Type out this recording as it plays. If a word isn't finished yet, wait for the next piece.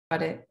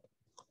Got it.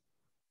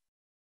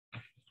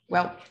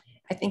 Well,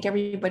 I think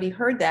everybody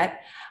heard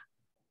that.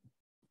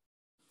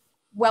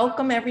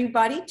 Welcome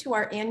everybody to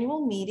our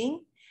annual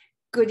meeting.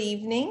 Good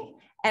evening.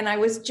 And I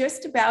was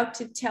just about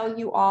to tell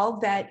you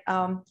all that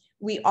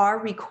we are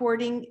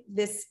recording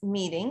this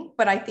meeting,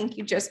 but I think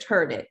you just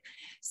heard it.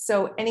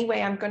 So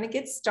anyway, I'm going to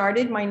get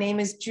started. My name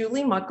is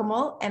Julie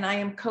Muckamull, and I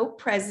am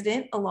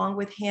co-president along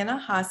with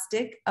Hannah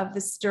Hostick of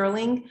the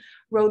Stirling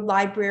Road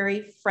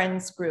Library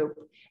Friends Group.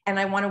 And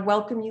I want to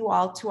welcome you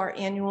all to our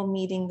annual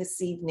meeting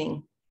this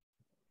evening.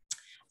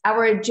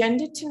 Our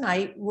agenda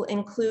tonight will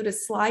include a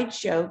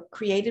slideshow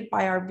created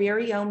by our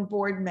very own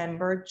board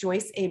member,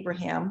 Joyce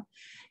Abraham.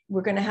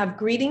 We're going to have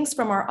greetings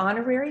from our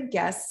honorary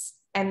guests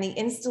and the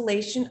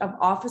installation of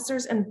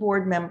officers and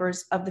board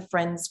members of the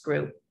Friends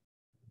Group.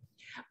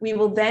 We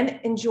will then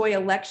enjoy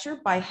a lecture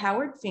by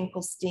Howard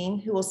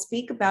Finkelstein, who will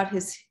speak about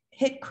his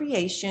hit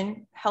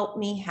creation, Help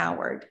Me,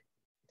 Howard.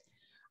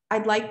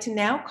 I'd like to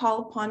now call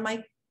upon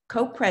my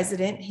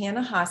co-president,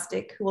 Hannah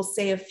Hostick, who will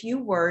say a few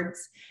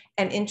words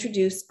and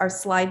introduce our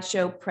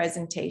slideshow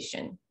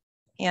presentation.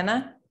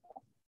 Hannah?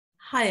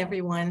 Hi,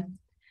 everyone.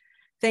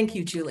 Thank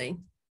you, Julie.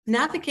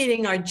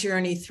 Navigating our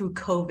journey through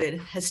COVID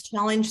has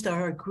challenged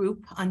our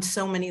group on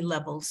so many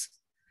levels.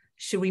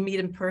 Should we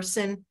meet in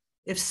person?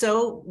 If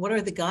so, what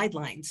are the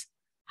guidelines?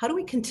 How do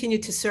we continue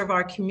to serve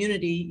our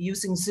community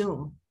using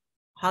Zoom?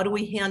 How do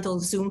we handle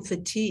Zoom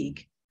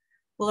fatigue?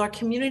 Will our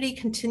community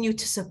continue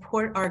to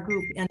support our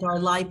group and our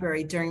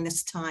library during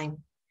this time?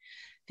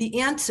 The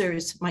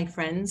answers, my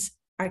friends,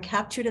 are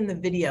captured in the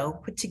video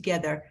put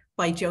together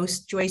by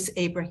Joyce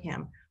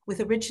Abraham with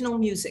original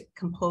music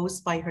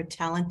composed by her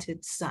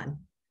talented son.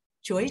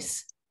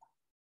 Joyce?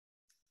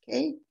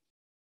 Okay,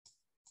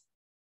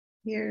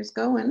 here's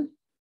going.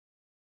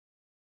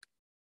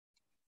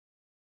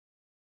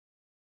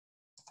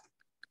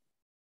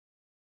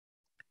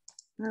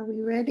 Are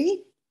we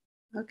ready?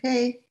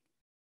 Okay.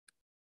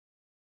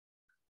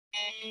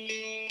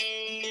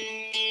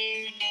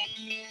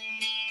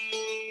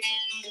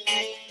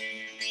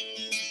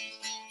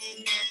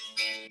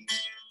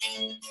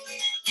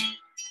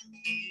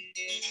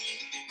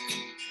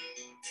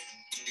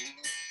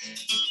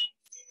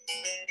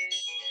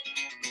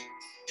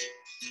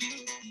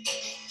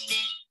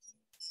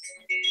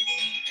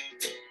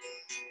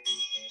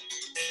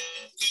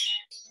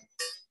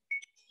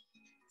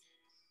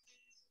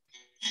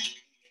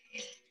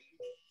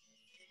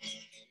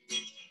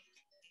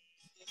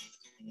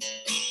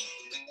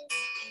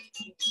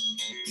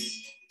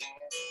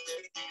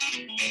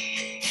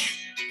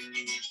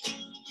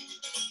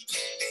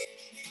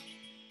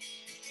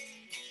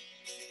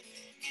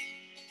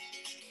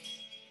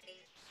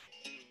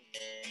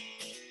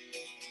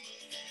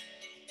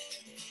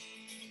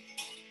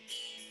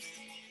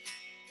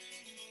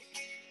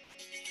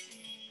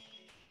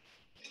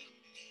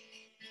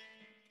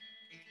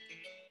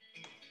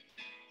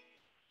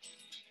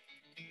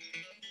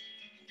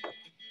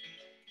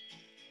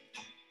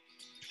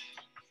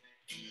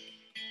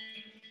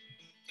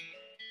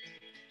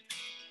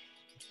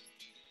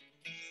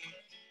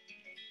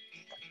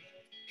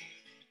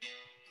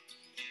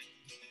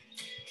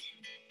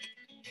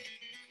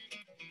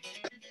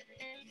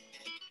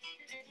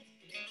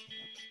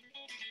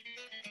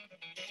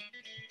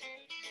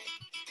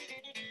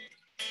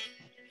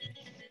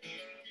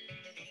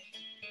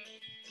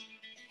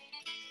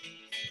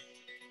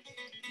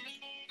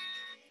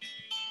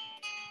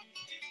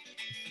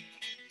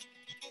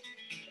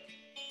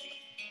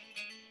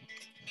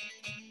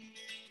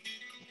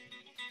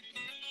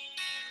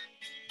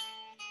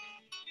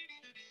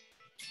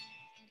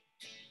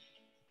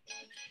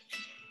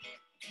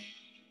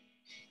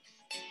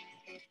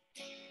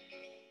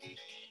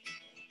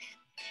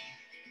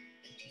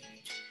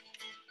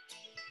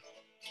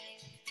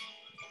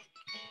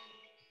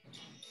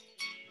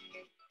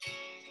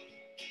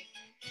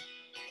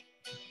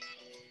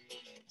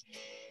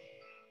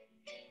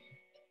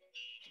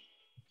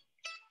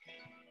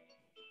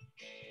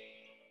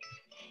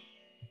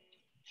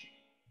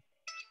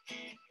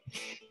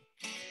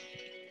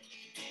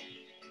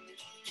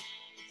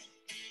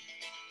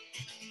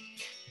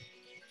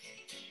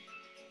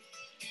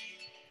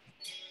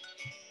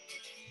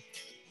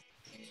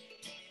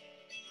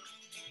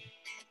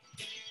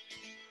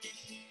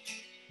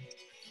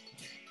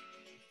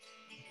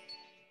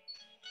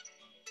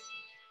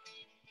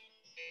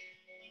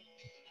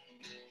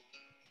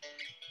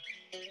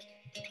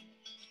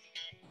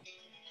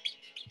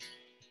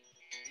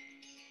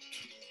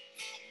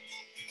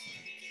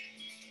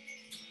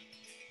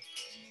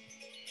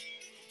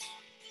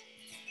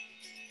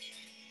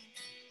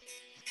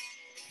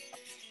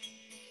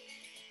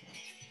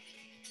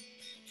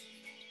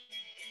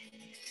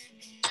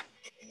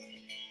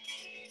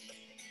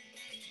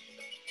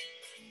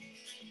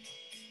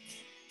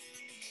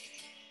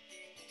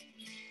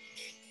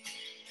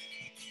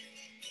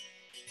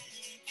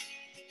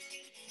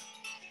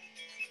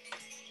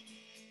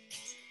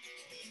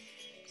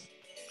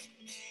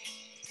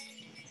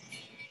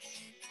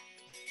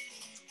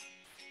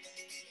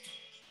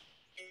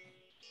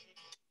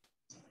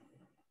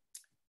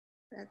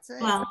 That's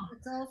it. Well,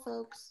 That's all,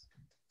 folks.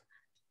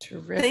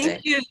 Terrific.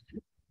 thank you.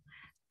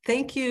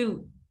 Thank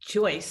you,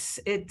 Joyce.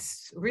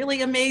 It's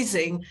really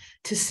amazing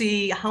to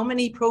see how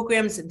many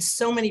programs and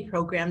so many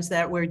programs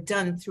that were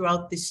done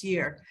throughout this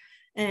year.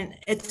 And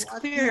it's Lots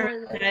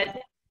clear more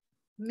that,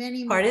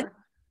 many pardon?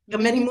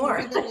 more. Many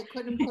more. That they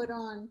couldn't put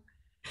on.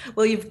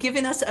 Well, you've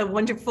given us a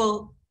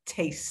wonderful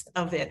taste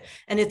of it.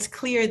 And it's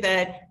clear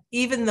that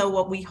even though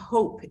what we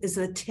hope is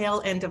the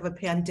tail end of a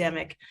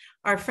pandemic,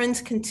 our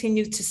friends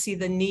continue to see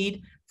the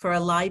need for a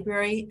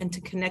library and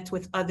to connect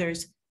with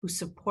others who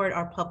support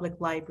our public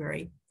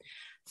library.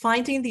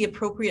 Finding the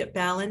appropriate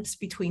balance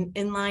between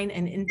inline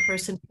and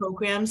in-person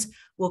programs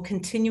will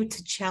continue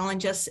to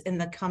challenge us in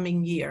the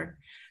coming year.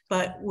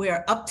 But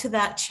we're up to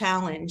that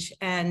challenge.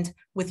 And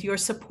with your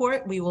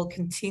support, we will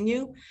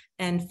continue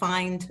and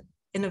find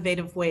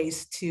innovative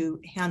ways to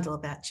handle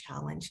that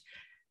challenge.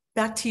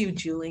 Back to you,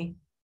 Julie.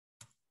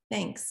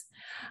 Thanks.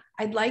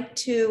 I'd like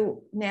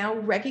to now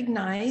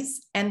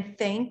recognize and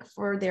thank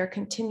for their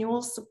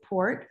continual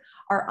support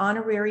our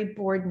honorary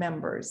board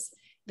members.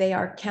 They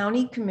are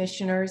County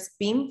Commissioners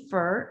Beam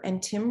Fur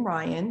and Tim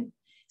Ryan,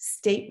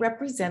 State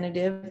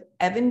Representative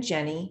Evan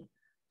Jenny,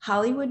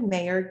 Hollywood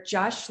Mayor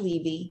Josh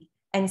Levy,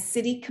 and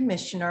City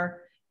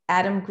Commissioner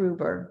Adam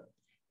Gruber.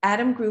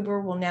 Adam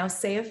Gruber will now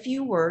say a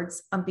few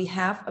words on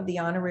behalf of the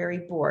honorary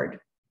board.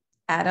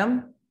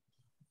 Adam?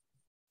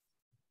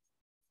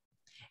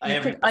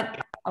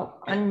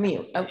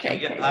 Unmute.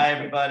 Okay. Hi,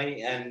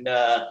 everybody, and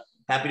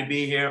happy to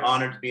be here.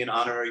 Honored to be an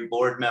honorary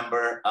board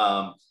member.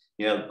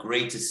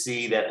 Great to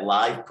see that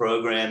live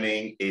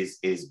programming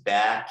is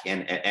back,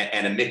 and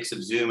a mix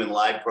of Zoom and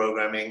live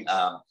programming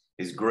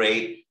is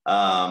great.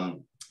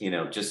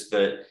 Just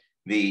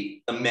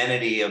the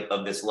amenity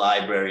of this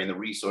library and the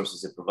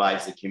resources it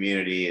provides the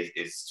community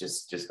is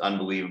just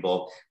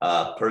unbelievable.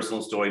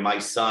 Personal story, my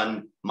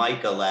son,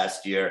 Micah,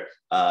 last year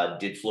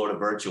did Florida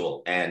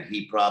Virtual, and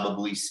he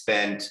probably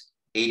spent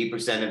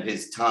 80% of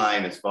his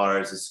time as far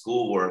as his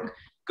schoolwork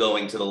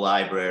going to the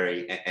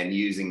library and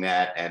using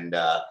that. And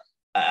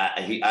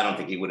I don't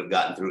think he would have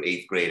gotten through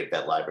 8th grade if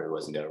that library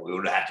wasn't there. We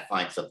would have had to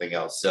find something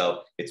else.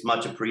 So it's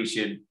much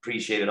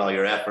appreciated all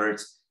your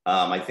efforts.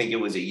 I think it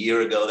was a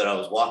year ago that I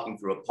was walking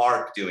through a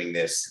park doing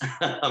this.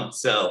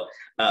 That's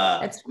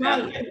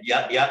right.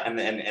 Yeah.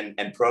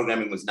 And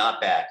programming was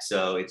not back.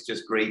 So it's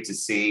just great to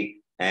see.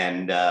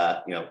 And,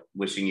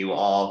 wishing you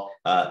all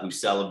who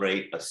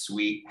celebrate a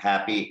sweet,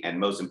 happy, and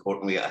most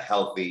importantly, a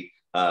healthy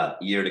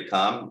year to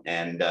come.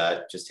 And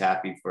just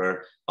happy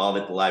for all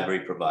that the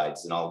library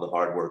provides and all the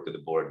hard work of the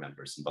board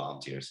members and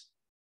volunteers.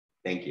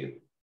 Thank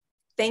you.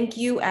 Thank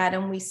you,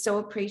 Adam. We so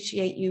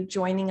appreciate you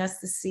joining us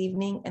this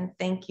evening, and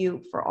thank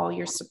you for all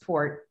your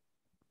support.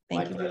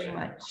 Thank you very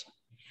much.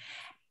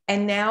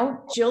 And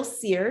now Jill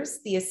Sears,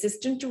 the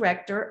Assistant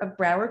Director of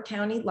Broward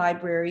County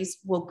Libraries,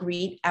 will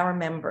greet our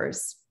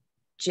members.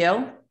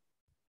 Jill?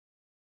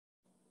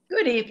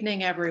 Good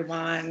evening,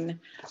 everyone.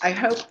 I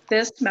hope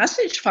this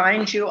message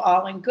finds you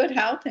all in good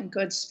health and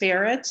good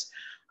spirits.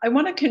 I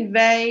want to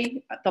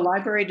convey the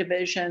Library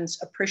Division's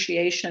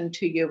appreciation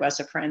to you as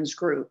a Friends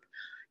group.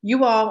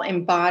 You all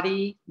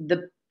embody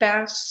the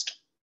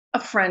best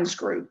of Friends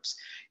groups.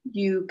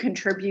 You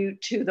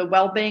contribute to the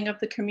well-being of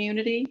the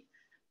community,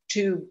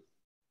 to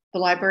the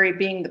library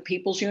being the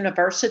people's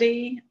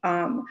university.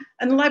 And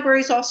the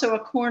library is also a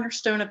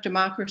cornerstone of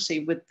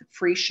democracy with the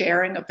free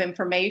sharing of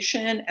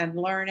information and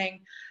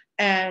learning.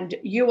 And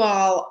you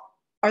all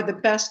are the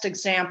best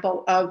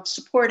example of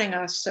supporting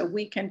us so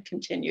we can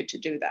continue to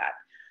do that.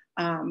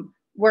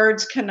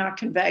 Words cannot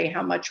convey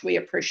how much we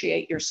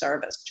appreciate your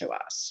service to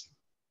us.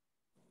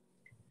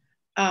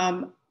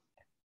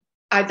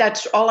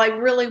 That's all I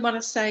really want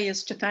to say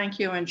is to thank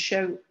you and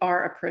show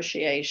our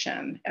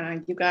appreciation.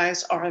 You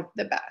guys are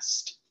the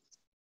best.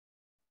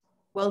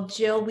 Well,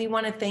 Jill, we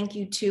want to thank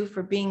you too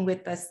for being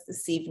with us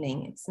this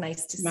evening. It's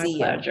nice to see you.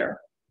 My pleasure.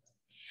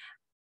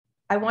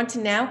 I want to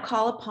now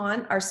call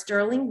upon our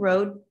Stirling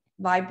Road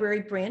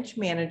Library Branch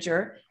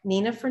Manager,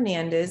 Nina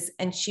Fernandez,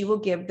 and she will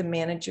give the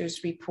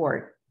manager's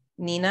report.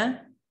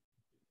 Nina?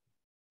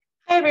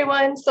 Hi,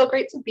 everyone. So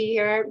great to be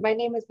here. My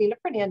name is Nina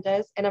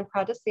Fernandez, and I'm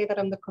proud to say that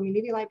I'm the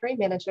Community Library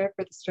Manager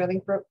for the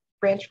Stirling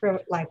Branch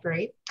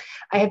Library.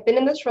 I have been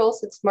in this role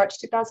since March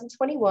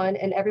 2021,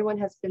 and everyone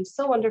has been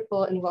so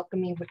wonderful and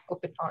welcoming with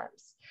open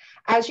arms.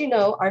 As you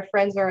know, our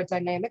friends are a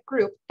dynamic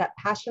group that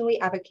passionately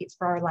advocates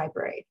for our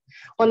library.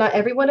 While not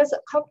everyone is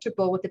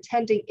comfortable with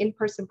attending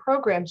in-person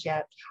programs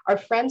yet, our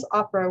friends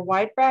offer a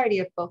wide variety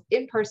of both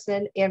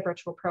in-person and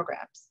virtual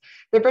programs.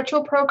 The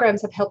virtual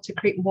programs have helped to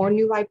create more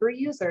new library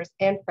users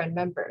and friend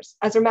members.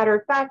 As a matter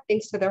of fact,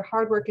 thanks to their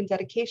hard work and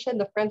dedication,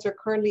 the friends are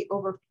currently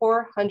over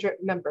 400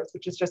 members,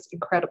 which is just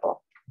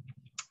incredible.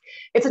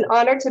 It's an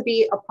honor to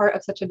be a part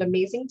of such an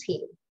amazing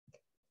team.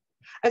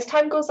 As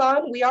time goes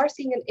on, we are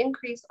seeing an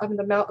increase of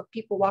the amount of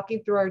people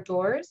walking through our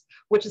doors,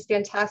 which is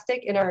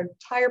fantastic and our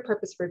entire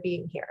purpose for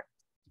being here.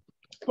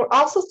 We're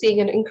also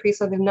seeing an increase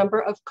of the number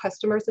of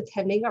customers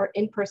attending our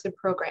in-person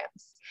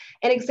programs.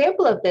 An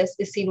example of this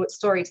is seen with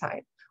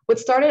Storytime, What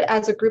started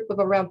as a group of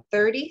around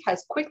 30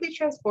 has quickly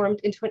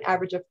transformed into an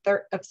average of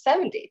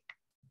 70.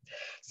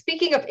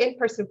 Speaking of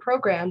in-person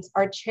programs,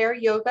 our chair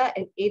yoga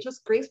and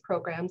ageless grace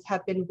programs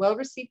have been well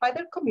received by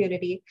the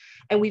community,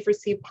 and we've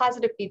received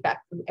positive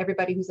feedback from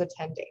everybody who's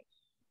attending.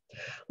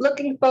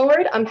 Looking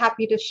forward, I'm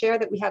happy to share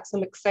that we have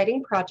some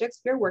exciting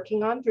projects we're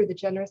working on through the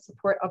generous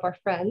support of our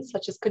friends,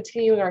 such as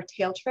continuing our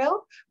Tail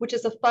Trail, which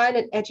is a fun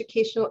and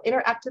educational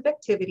interactive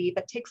activity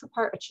that takes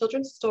apart a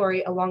children's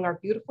story along our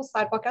beautiful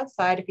sidewalk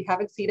outside. If you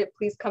haven't seen it,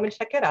 please come and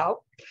check it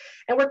out.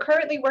 And we're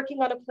currently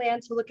working on a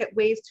plan to look at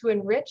ways to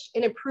enrich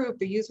and improve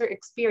the user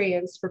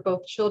experience for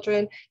both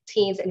children,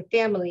 teens, and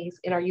families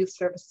in our youth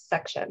services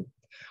section.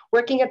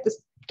 Working at the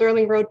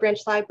Stirling Road Branch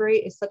Library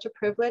is such a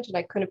privilege, and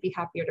I couldn't be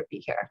happier to be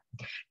here.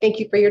 Thank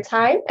you for your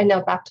time, and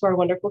now back to our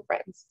wonderful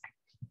friends.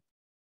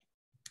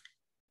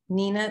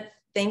 Nina,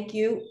 thank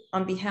you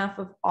on behalf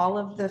of all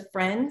of the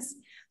friends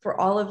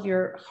for all of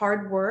your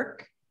hard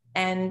work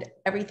and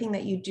everything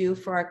that you do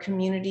for our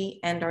community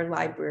and our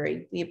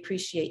library. We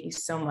appreciate you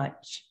so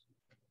much.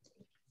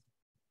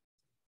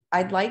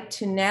 I'd like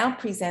to now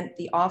present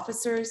the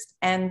officers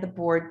and the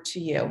board to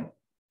you.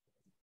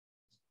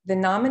 The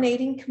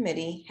nominating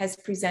committee has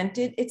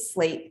presented its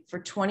slate for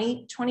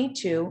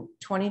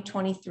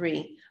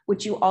 2022-2023,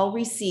 which you all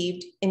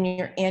received in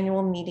your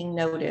annual meeting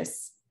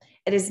notice.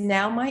 It is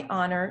now my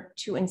honor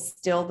to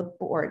instill the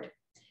board.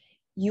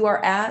 You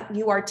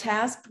are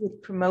tasked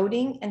with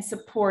promoting and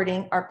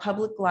supporting our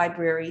public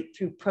library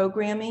through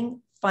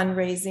programming,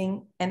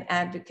 fundraising, and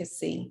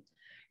advocacy.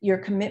 Your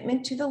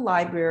commitment to the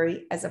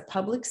library as a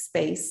public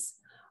space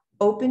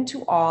open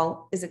to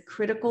all is a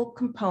critical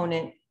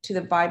component to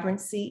the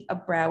vibrancy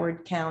of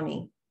Broward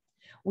County.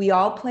 We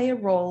all play a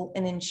role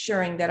in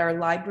ensuring that our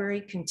library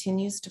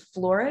continues to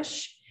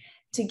flourish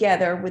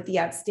together with the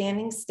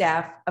outstanding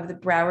staff of the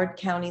Broward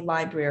County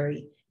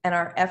Library, and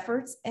our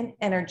efforts and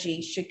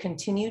energy should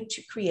continue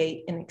to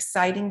create an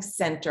exciting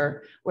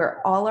center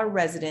where all our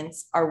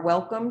residents are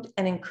welcomed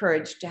and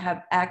encouraged to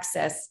have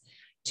access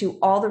to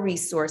all the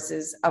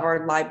resources of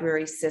our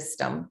library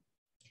system.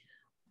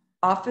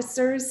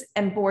 Officers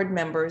and board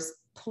members,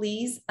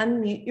 please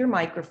unmute your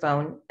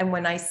microphone, and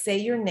when I say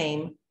your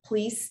name,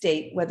 please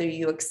state whether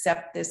you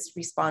accept this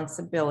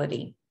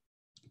responsibility.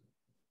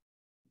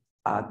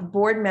 The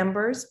board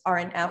members are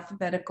in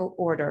alphabetical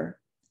order.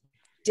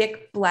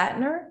 Dick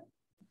Blattner?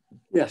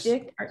 Yes.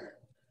 Dick,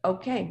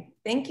 okay,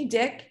 thank you,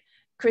 Dick.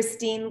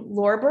 Christine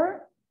Lorber?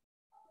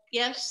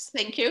 Yes,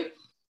 thank you.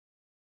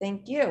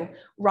 Thank you.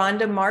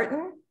 Rhonda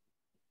Martin?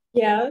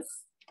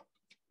 Yes.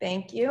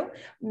 Thank you.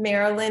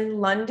 Marilyn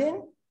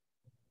London?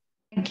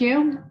 Thank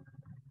you.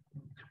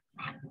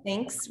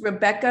 Thanks.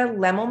 Rebecca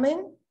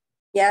Lemmelman?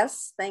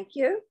 Yes, thank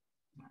you.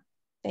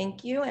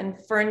 Thank you.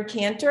 And Fern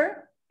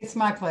Cantor? It's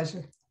my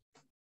pleasure.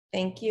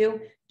 Thank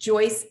you.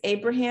 Joyce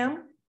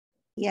Abraham?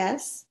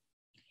 Yes.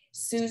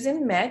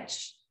 Susan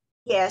Metch?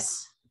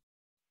 Yes.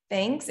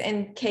 Thanks.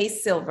 And Kay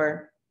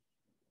Silver?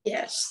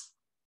 Yes.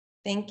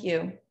 Thank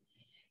you.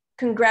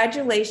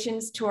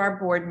 Congratulations to our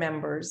board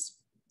members.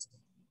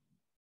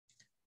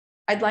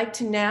 I'd like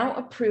to now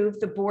approve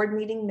the board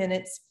meeting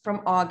minutes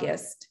from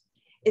August.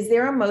 Is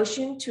there a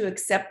motion to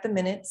accept the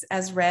minutes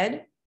as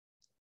read?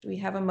 Do we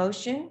have a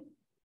motion?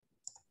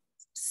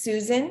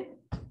 Susan,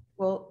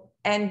 well,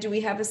 and do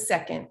we have a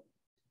second?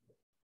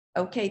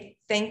 Okay,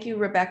 thank you,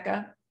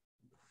 Rebecca.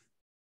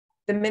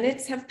 The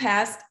minutes have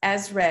passed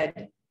as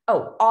read.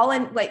 Oh, all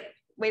in, wait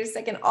a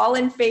second, all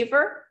in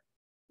favor?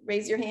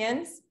 Raise your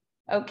hands.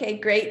 Okay,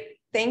 great,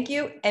 thank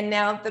you. And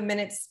now the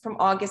minutes from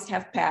August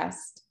have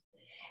passed.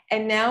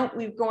 And now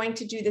we're going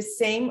to do the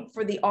same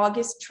for the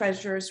August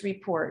Treasurer's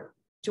Report.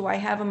 Do I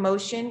have a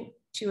motion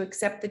to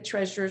accept the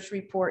Treasurer's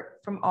Report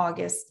from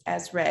August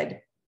as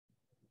read?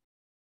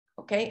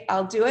 Okay,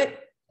 I'll do it.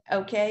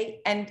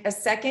 Okay, and a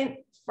second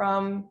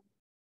from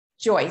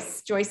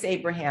Joyce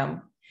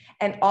Abraham.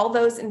 And all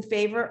those in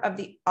favor of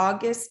the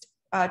August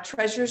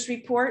Treasurer's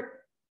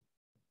Report?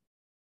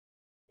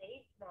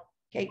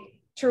 Okay,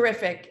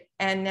 terrific.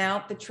 And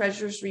now the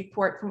Treasurer's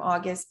Report from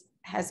August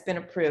has been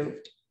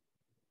approved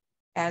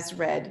as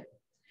read.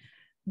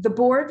 The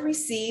board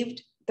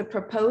received the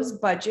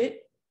proposed budget,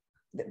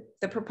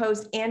 the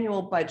proposed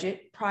annual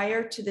budget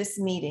prior to this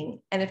meeting.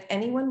 And if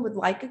anyone would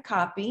like a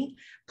copy,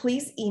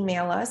 please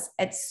email us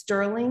at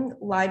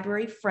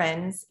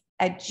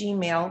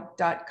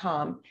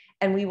sterlinglibraryfriends@gmail.com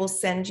and we will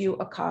send you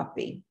a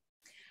copy.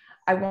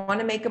 I want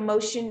to make a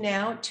motion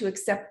now to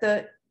accept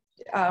the,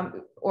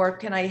 or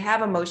can I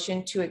have a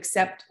motion to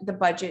accept the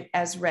budget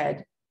as read?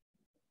 Do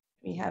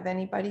we have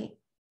anybody?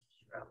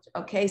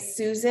 Okay,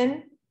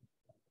 Susan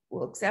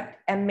will accept,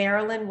 and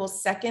Marilyn will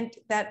second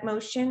that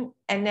motion.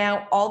 And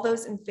now all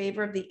those in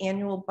favor of the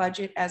annual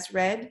budget as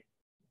read?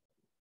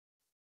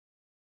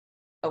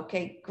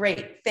 Okay,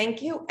 great,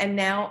 thank you. And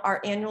now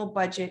our annual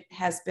budget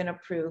has been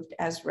approved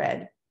as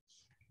read.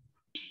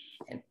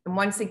 And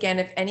once again,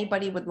 if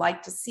anybody would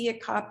like to see a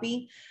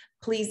copy,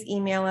 please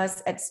email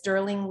us at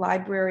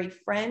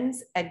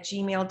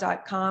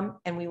sterlinglibraryfriends@gmail.com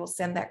and we will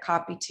send that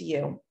copy to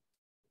you.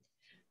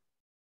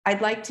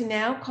 I'd like to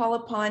now call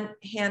upon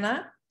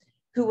Hannah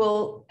who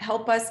will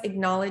help us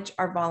acknowledge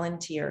our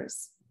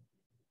volunteers.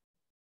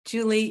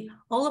 Julie,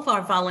 all of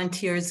our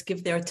volunteers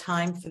give their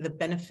time for the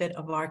benefit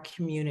of our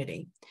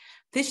community.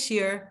 This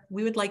year,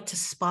 we would like to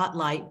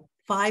spotlight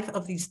 5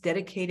 of these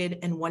dedicated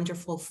and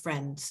wonderful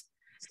friends: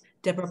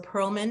 Deborah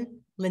Perlman,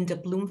 Linda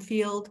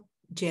Bloomfield,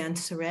 Jan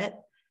Surratt,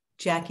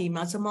 Jackie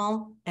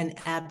Muzamal, and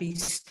Abby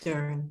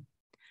Stern.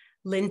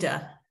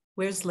 Linda,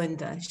 where's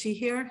Linda? Is she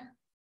here?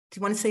 Do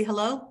you want to say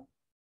hello?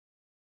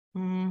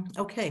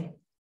 Okay.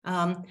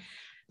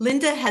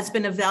 Linda has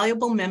been a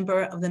valuable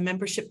member of the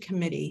membership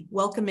committee,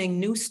 welcoming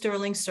new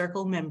Stirling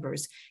Circle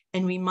members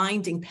and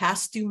reminding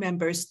past due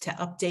members to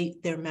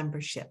update their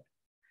membership.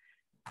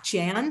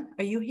 Jan,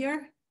 are you here?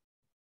 Do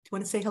you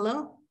want to say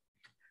hello?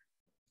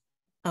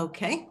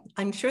 Okay,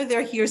 I'm sure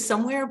they're here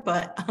somewhere,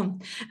 but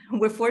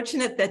we're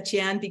fortunate that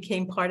Jan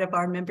became part of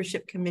our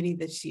membership committee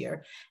this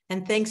year.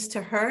 And thanks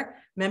to her,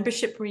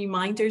 membership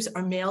reminders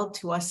are mailed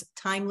to us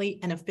timely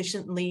and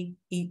efficiently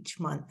each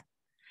month.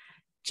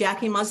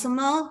 Jackie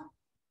Muzamal,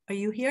 are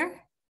you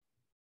here?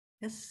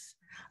 Yes.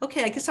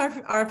 Okay, I guess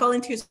our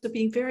volunteers are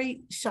being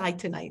very shy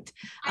tonight.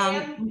 I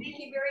am. Thank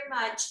you very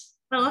much.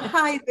 Oh,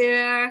 hi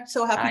there.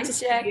 So happy to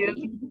see Jackie.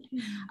 you.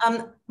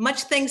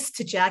 Much thanks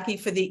to Jackie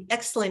for the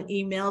excellent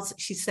emails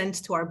she sends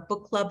to our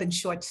book club and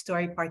short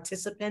story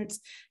participants.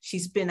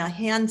 She's been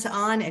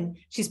hands-on and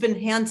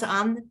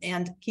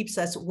keeps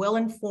us well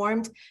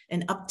informed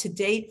and up to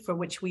date, for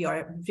which we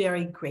are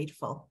very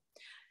grateful.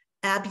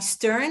 Abby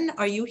Stern,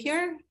 are you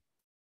here?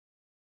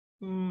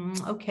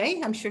 Okay,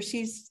 I'm sure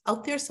she's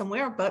out there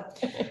somewhere,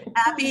 but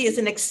Abby is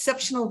an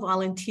exceptional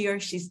volunteer.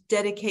 She's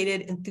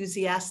dedicated,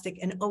 enthusiastic,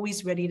 and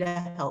always ready to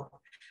help.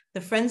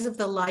 The Friends of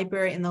the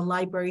Library and the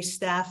library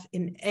staff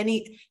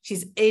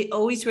she's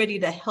always ready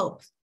to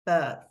help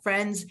the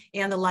friends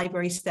and the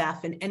library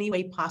staff in any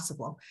way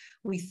possible.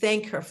 We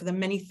thank her for the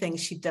many things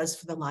she does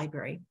for the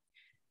library.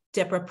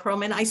 Deborah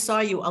Perlman, I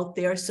saw you out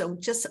there, so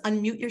just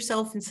unmute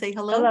yourself and say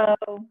hello.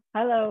 Hello.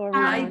 Hello, everyone.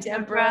 Hi,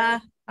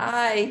 Deborah.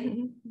 Hi.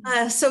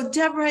 So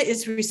Deborah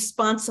is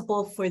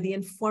responsible for the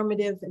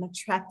informative and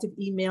attractive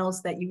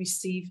emails that you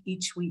receive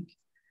each week.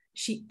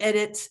 She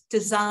edits,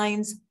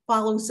 designs,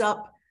 follows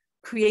up,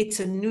 creates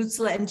a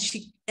newsletter, and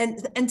she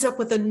ends up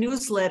with a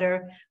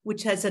newsletter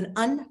which has an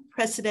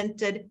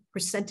unprecedented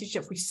percentage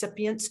of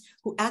recipients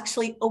who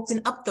actually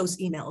open up those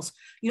emails.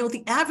 You know,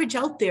 the average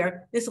out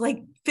there is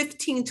like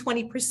 15,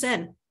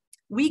 20%.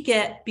 We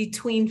get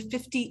between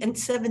 50 and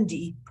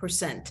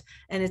 70%.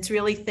 And it's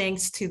really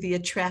thanks to the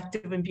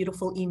attractive and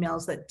beautiful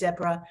emails that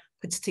Deborah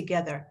puts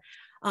together.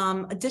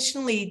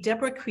 Additionally,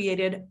 Deborah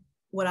created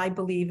what I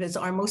believe is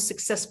our most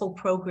successful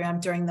program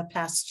during the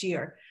past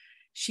year.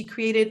 She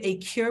created a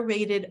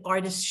curated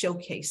artist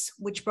showcase,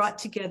 which brought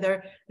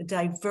together a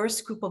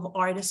diverse group of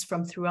artists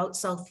from throughout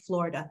South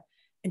Florida.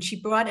 And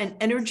she brought an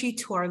energy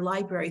to our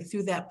library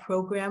through that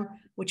program,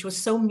 which was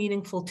so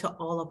meaningful to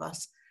all of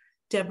us.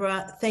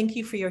 Deborah, thank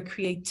you for your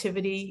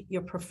creativity,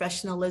 your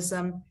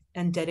professionalism,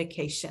 and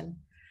dedication.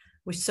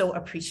 We're so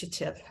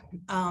appreciative.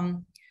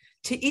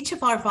 To each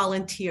of our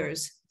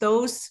volunteers,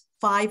 those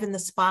 5 in the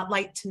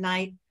spotlight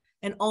tonight,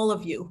 and all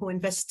of you who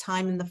invest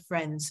time in the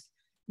Friends,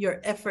 your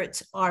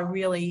efforts are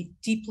really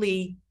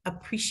deeply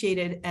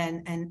appreciated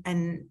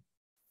and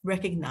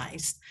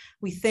recognized.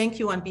 We thank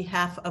you on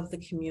behalf of the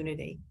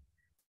community.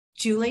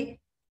 Julie?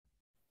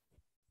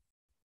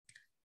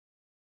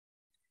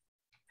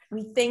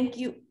 We thank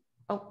you.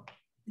 Oh,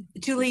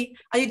 Julie,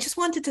 I just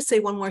wanted to say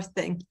one more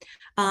thing.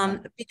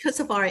 Because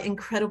of our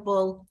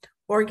incredible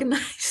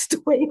organized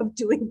way of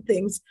doing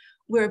things,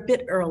 we're a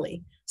bit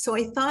early. So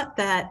I thought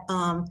that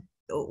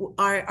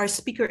our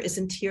speaker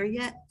isn't here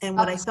yet. And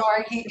what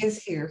sorry, he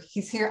is here.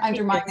 He's here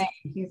under my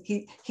name.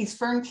 He's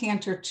Fern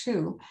Cantor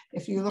too.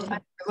 If you look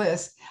at the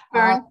list,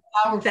 Fern,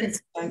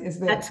 is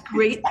there. That's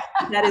great.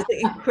 That is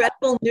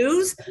incredible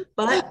news,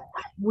 but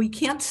we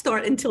can't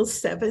start until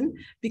 7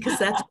 because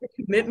that's the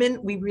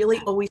commitment. We really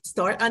always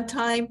start on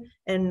time.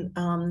 And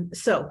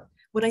so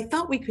what I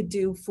thought we could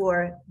do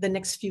for the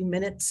next few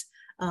minutes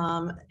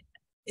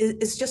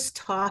is just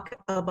talk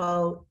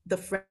about the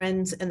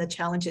Friends and the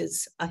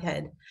challenges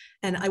ahead.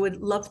 And I would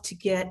love to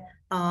get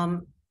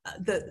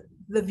the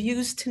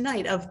views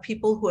tonight of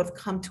people who have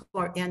come to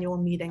our annual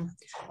meeting.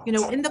 You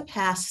know, in the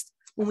past,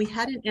 when we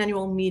had an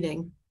annual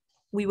meeting,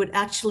 we would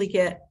actually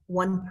get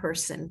one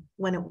person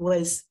when it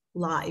was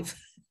live.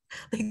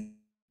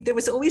 There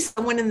was always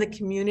someone in the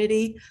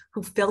community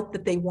who felt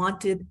that they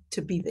wanted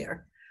to be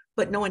there,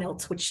 but no one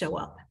else would show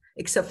up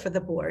except for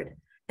the board.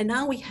 And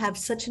now we have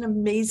such an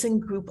amazing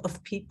group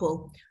of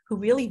people who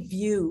really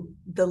view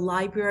the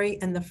library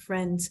and the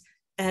Friends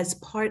as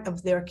part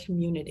of their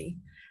community.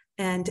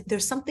 And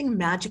there's something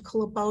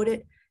magical about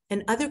it.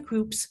 And other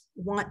groups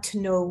want to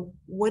know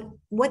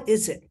what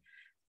is it?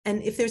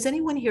 And if there's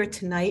anyone here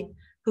tonight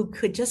who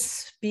could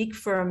just speak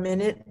for a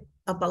minute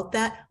about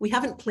that, we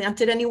haven't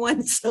planted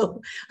anyone,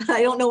 so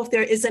I don't know if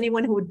there is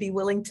anyone who would be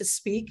willing to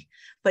speak.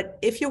 But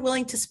if you're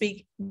willing to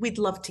speak, we'd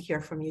love to hear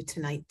from you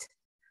tonight.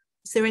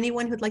 Is there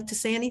anyone who'd like to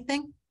say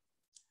anything?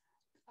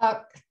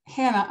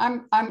 Hannah,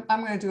 I'm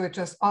going to do it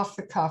just off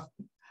the cuff.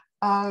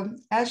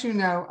 as you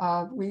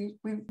know, we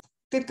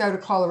did go to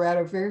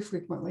Colorado very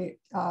frequently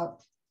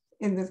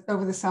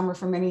over the summer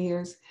for many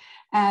years.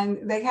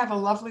 And they have a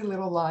lovely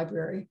little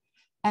library.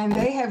 And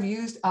they have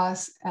used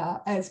us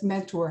as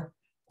mentor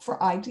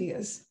for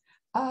ideas.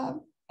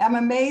 I'm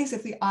amazed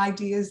at the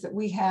ideas that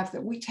we have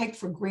that we take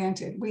for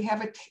granted. We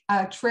have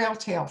a trail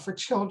tale for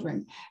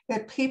children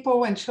that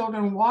people and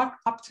children walk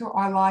up to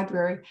our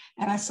library.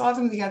 And I saw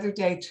them the other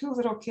day, 2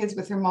 little kids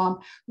with their mom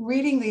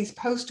reading these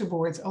poster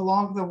boards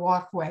along the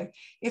walkway.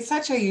 It's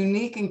such a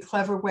unique and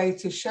clever way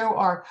to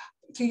show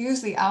to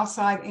use the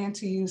outside and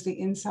to use the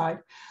inside.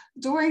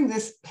 During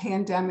this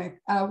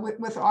pandemic,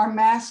 with our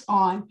masks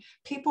on,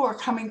 people are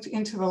coming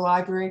into the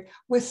library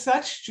with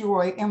such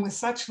joy and with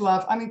such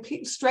love. I mean,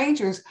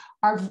 strangers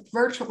are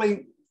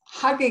virtually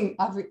hugging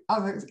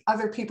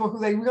other people who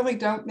they really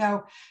don't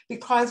know,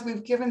 because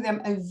we've given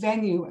them a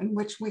venue in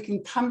which we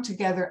can come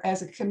together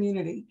as a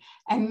community.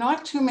 And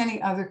not too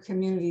many other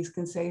communities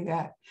can say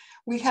that.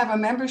 We have a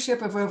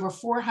membership of over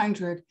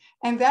 400,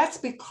 and that's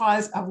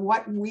because of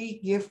what we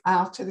give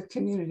out to the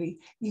community.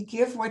 You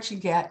give what you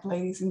get,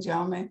 ladies and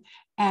gentlemen,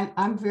 and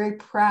I'm very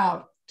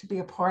proud to be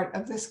a part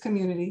of this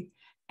community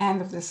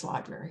and of this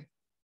library.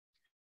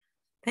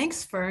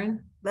 Thanks,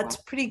 Fern. That's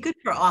pretty good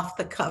for off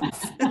the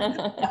cuff.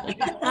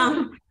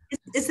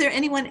 Is there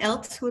anyone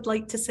else who would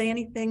like to say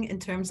anything in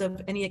terms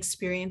of any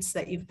experience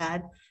that you've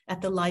had at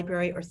the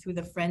library or through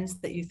the Friends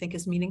that you think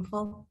is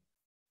meaningful?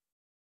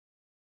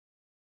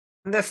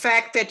 The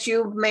fact that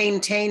you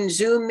maintain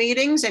Zoom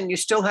meetings and you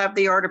still have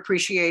the art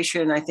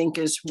appreciation, I think,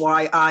 is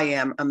why I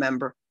am a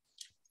member.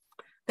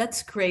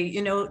 That's great.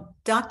 You know,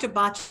 Dr.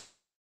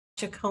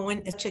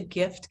 Cohen is such a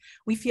gift.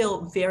 We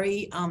feel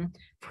very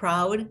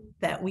proud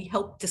that we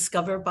helped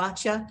discover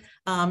Boccia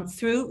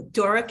through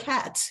Dora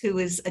Katz, who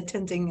is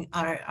attending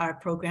our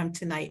program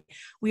tonight.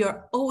 We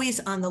are always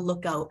on the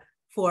lookout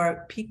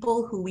for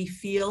people who we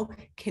feel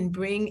can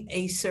bring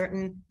a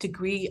certain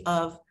degree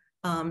of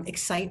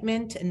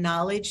excitement and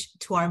knowledge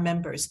to our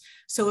members.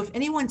 So if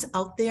anyone's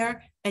out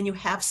there and you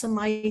have some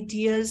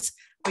ideas,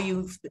 or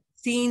you've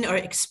seen or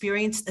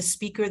experienced a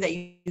speaker that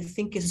you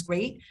think is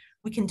great,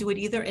 we can do it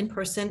either in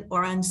person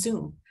or on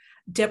Zoom.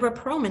 Deborah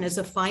Perlman is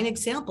a fine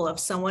example of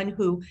someone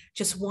who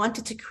just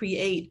wanted to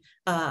create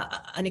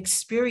an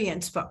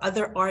experience for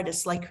other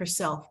artists like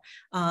herself.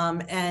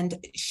 And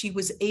she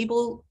was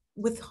able,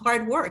 with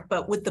hard work,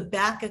 but with the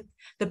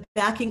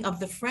backing of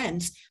the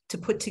Friends, to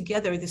put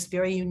together this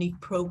very unique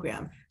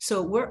program.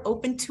 So we're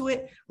open to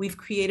it. We've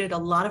created a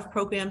lot of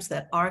programs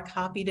that are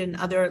copied in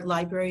other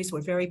libraries.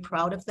 We're very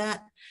proud of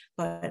that.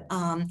 But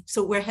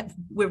so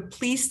we're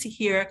pleased to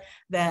hear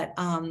that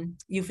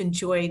you've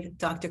enjoyed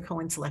Dr.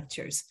 Cohen's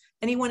lectures.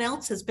 Anyone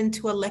else has been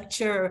to a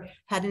lecture or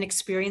had an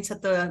experience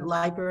at the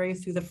library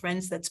through the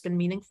Friends that's been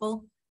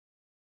meaningful?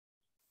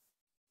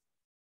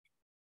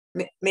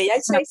 May I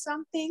say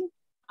something?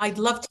 I'd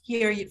love to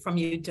hear from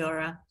you,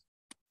 Dora.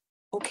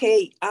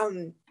 Okay,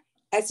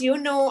 as you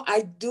know,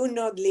 I do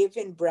not live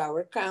in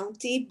Broward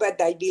County,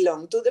 but I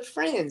belong to the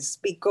Friends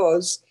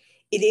because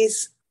it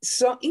is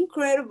so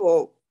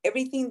incredible,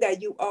 everything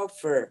that you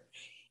offer.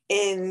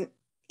 And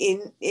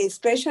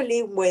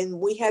especially when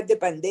we had the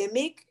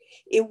pandemic,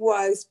 it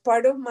was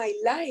part of my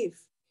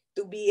life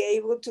to be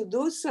able to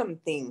do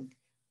something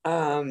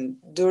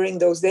during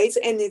those days.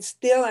 And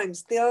I'm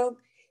still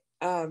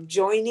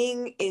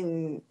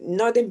joining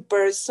not in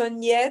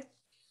person yet,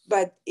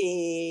 but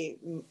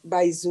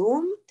by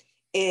Zoom.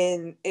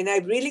 And I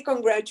really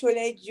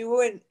congratulate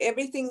you and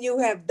everything you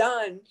have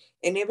done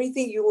and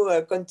everything you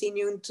are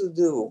continuing to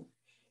do.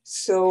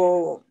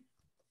 So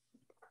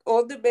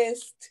all the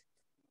best,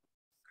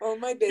 all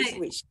my best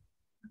wishes.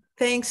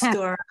 Thanks,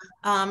 Dora.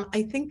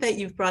 I think that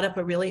you've brought up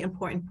a really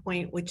important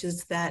point, which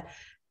is that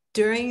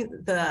during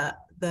the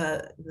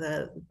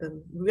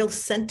real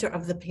center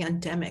of the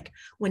pandemic,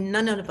 when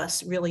none of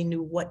us really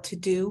knew what to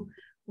do,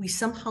 we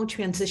somehow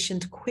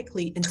transitioned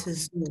quickly into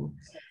Zoom.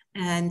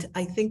 And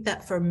I think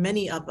that for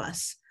many of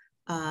us,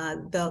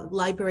 the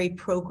library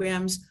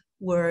programs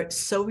were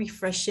so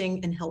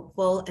refreshing and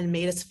helpful and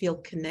made us feel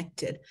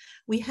connected.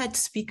 We had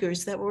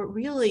speakers that were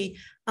really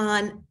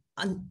on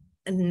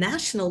a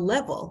national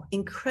level,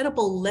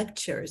 incredible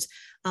lectures,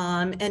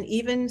 and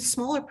even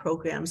smaller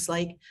programs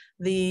like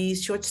the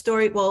short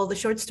story, well, the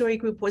short story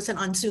group wasn't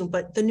on Zoom,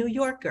 but the New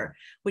Yorker,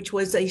 which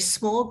was a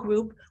small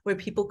group where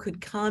people could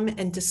come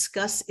and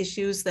discuss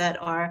issues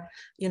that are,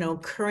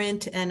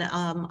 current and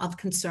of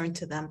concern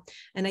to them.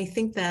 And I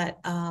think that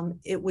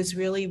it was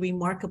really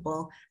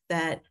remarkable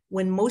that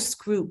when most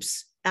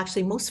groups,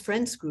 actually most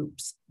Friends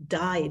groups,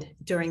 died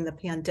during the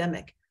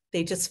pandemic,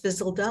 they just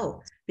fizzled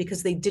out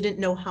because they didn't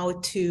know how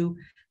to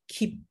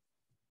keep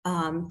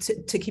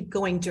keep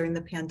going during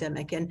the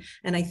pandemic. And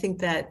I think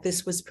that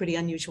this was pretty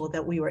unusual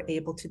that we were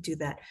able to do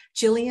that.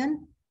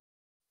 Jillian?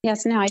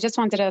 Yes, no, I just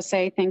wanted to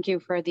say thank you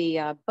for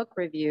the book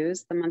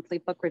reviews, the monthly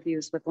book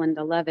reviews with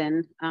Linda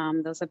Levin.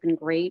 Those have been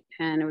great,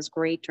 and it was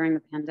great during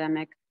the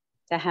pandemic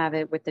to have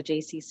it with the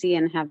JCC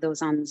and have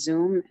those on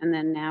Zoom, and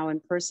then now in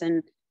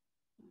person.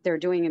 they're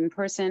doing in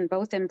person,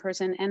 both in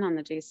person and on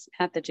the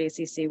at the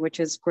JCC, which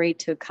is great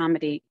to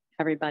accommodate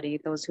everybody,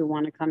 those who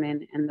want to come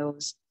in and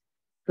those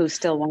who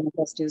still want to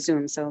just do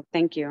Zoom. So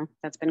thank you.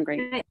 That's been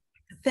great.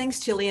 Thanks,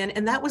 Jillian.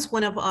 And that was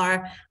one of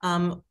our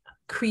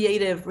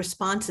creative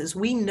responses.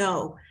 We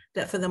know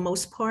that for the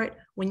most part,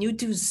 when you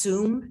do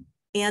Zoom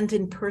and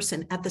in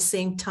person at the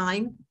same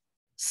time,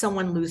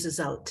 someone loses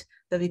out.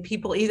 The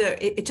people either,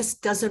 it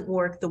just doesn't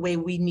work the way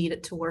we need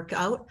it to work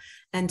out.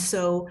 And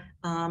so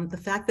the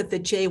fact that the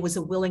J was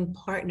a willing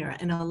partner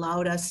and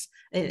allowed us,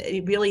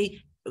 it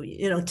really,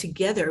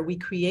 together we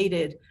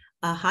created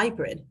a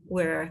hybrid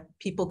where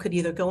people could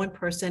either go in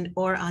person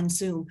or on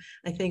Zoom,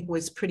 I think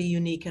was pretty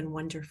unique and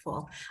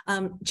wonderful.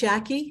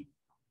 Jackie?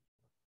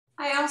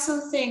 I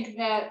also think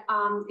that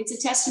it's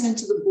a testament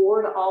to the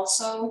board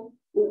also.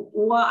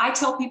 Well, I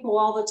tell people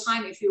all the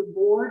time, if you're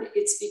bored,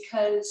 it's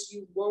because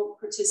you won't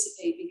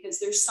participate because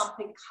there's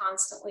something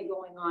constantly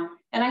going on.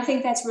 And I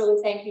think that's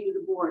really thank you to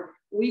the board.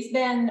 We've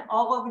been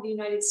all over the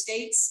United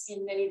States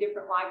in many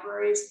different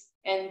libraries,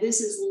 and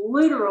this is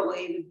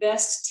literally the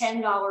best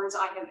 $10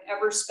 I have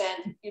ever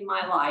spent in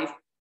my life,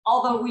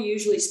 although we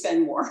usually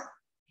spend more.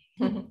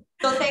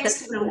 So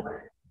thanks to the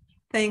board.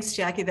 Thanks,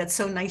 Jackie. That's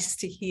so nice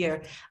to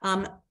hear.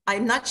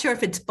 I'm not sure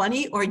if it's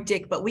Bunny or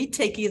Dick, but we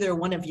take either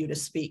one of you to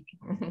speak.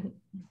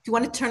 Do you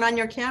want to turn on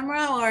your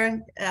camera,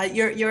 or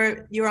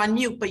you're on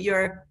mute, but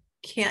your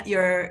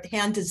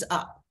hand is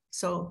up.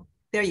 So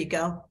there you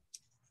go.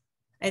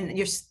 And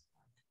you're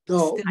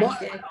no,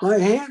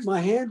 my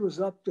hand was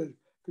up to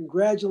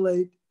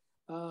congratulate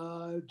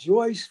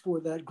Joyce for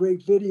that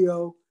great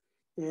video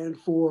and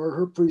for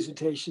her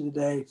presentation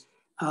today.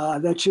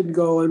 That shouldn't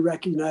go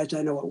unrecognized.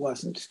 I know it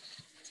wasn't.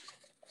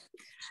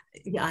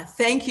 Yeah,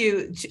 thank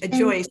you,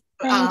 Joyce.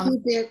 Thank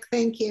you, Dick.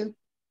 Thank you.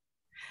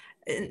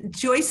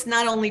 Joyce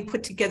not only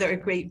put together a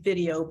great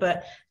video,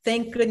 but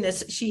thank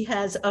goodness she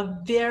has a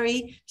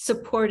very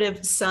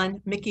supportive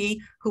son,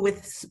 Mickey, who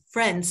with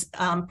friends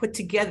put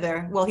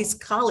together, well, his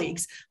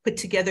colleagues put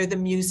together the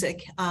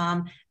music.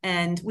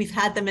 And we've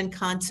had them in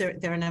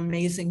concert. They're an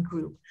amazing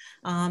group.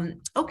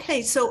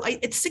 Okay, so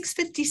it's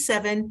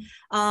 6:57.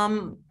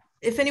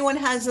 If anyone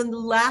has a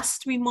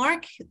last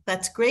remark,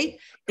 that's great.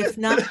 If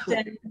not,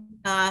 then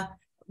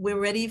we're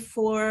ready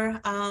for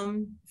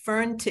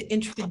Fern to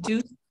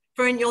introduce.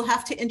 Fern, you'll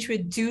have to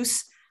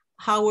introduce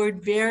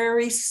Howard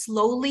very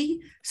slowly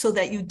so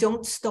that you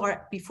don't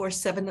start before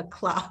 7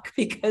 o'clock,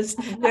 because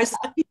there's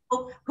some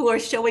people who are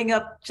showing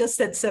up just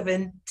at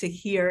 7 to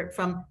hear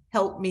from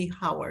Help Me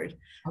Howard.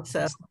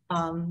 So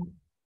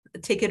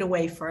take it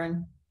away,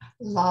 Fern.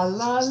 La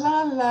la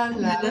la la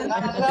la la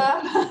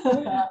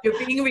la. You're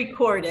being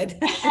recorded.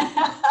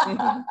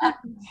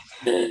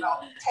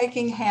 Well,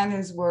 taking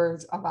Hannah's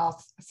words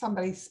about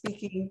somebody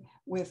speaking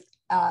with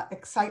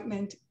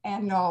excitement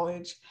and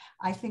knowledge,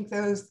 I think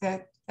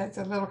that's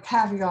a little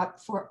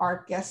caveat for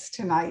our guest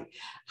tonight,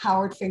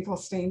 Howard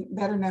Finkelstein,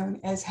 better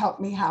known as Help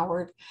Me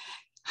Howard.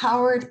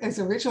 Howard is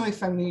originally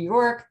from New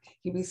York.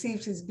 He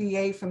received his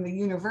BA from the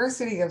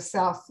University of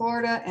South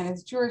Florida and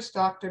his Juris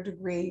Doctor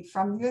degree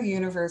from the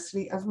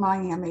University of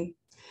Miami.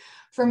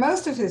 For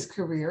most of his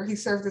career, he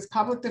served as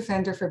public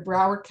defender for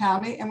Broward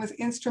County and was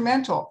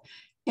instrumental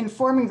in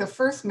forming the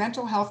first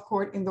mental health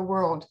court in the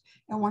world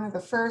and one of the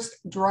first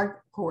drug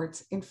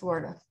courts in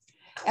Florida.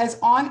 As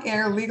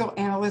on-air legal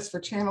analyst for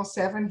Channel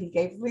 7, he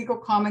gave legal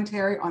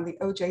commentary on the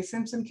O.J.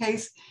 Simpson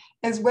case,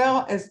 as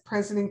well as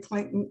President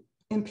Clinton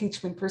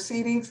impeachment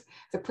proceedings,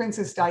 the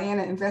Princess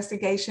Diana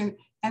investigation,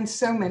 and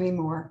so many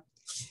more.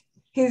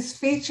 His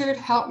featured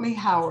Help Me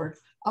Howard,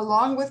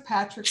 along with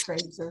Patrick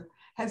Fraser,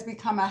 has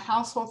become a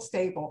household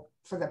staple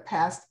for the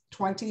past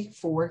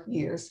 24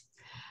 years.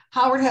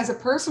 Howard has a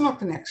personal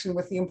connection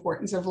with the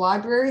importance of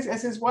libraries,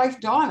 as his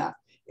wife, Donna,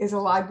 is a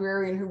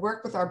librarian who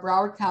worked with our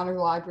Broward County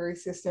library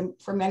system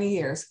for many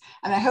years.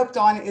 And I hope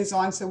Donna is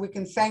on so we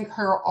can thank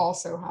her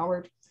also,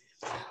 Howard.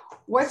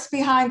 What's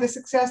behind the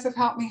success of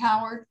Help Me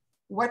Howard?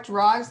 What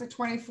drives the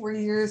 24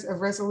 years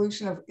of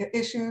resolution of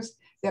issues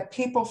that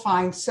people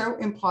find so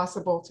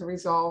impossible to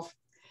resolve?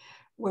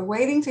 We're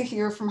waiting to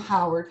hear from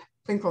Howard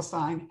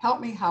Finkelstein,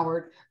 Help Me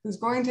Howard, who's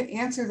going to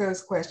answer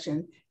those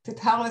questions to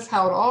tell us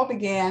how it all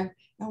began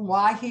and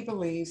why he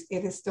believes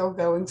it is still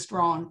going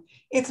strong.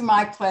 It's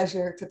my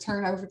pleasure to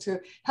turn over to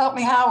Help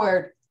Me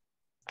Howard.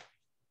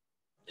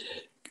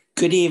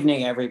 Good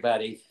evening,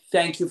 everybody.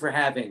 Thank you for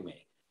having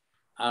me.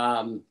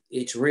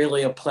 It's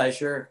really a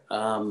pleasure.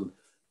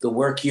 The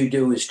work you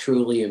do is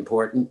truly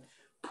important,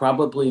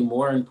 probably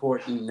more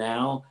important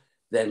now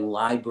than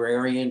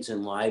librarians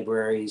and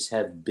libraries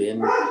have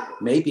been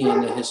maybe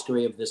in the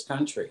history of this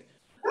country.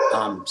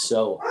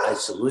 So I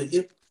salute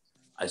you,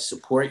 I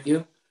support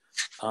you,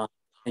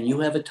 and you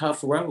have a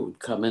tough road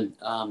coming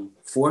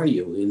for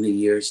you in the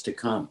years to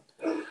come.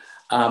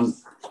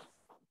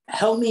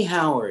 Help Me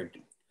Howard,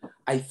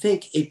 I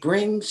think it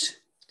brings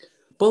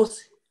both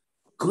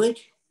good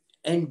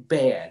and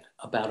bad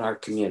about our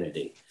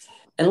community.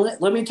 And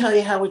let me tell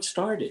you how it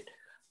started.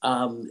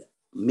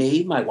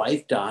 Me, my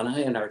wife,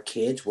 Donna, and our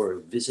kids were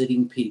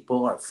visiting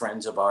people, our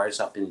friends of ours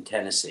up in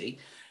Tennessee.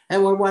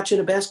 And we're watching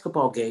a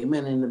basketball game,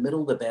 and in the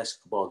middle of the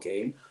basketball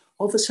game,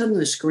 all of a sudden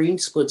the screen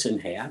splits in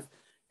half,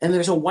 and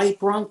there's a white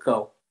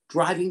Bronco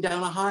driving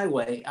down a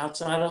highway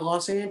outside of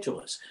Los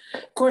Angeles.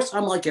 Of course,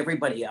 I'm like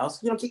everybody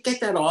else,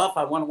 get that off.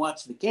 I want to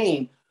watch the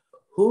game.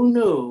 Who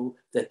knew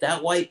that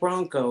that white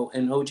Bronco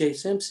and O.J.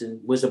 Simpson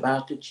was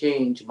about to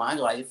change my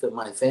life and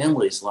my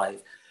family's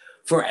life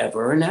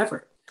forever and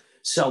ever?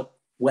 So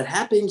what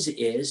happens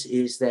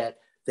is that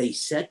they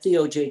set the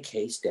O.J.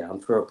 case down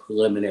for a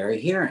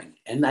preliminary hearing.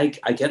 And I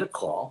get a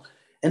call,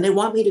 and they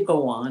want me to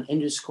go on and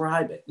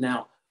describe it.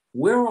 Now,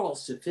 we're all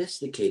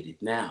sophisticated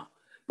now.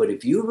 But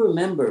if you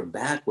remember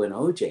back when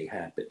O.J.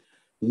 happened,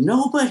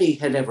 nobody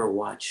had ever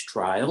watched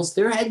trials.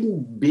 There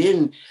hadn't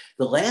been,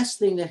 the last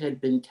thing that had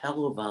been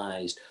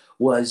televised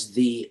was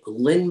the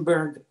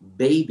Lindbergh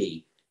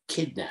baby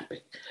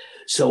kidnapping.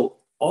 So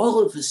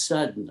all of a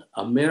sudden,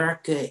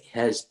 America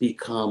has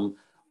become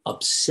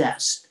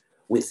obsessed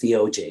with the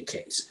O.J.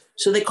 case.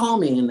 So they call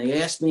me and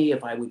they asked me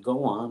if I would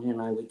go on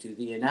and I would do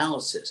the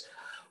analysis.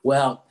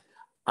 Well,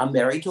 I'm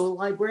married to a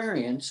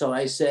librarian, so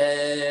I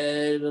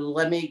said,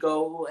 let me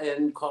go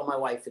and call my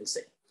wife and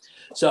see.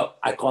 So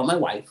I call my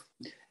wife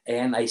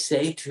and I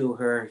say to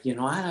her,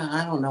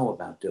 I don't know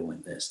about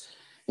doing this.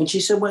 And she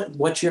said,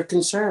 what's your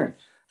concern?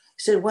 I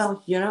said,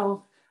 well,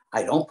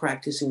 I don't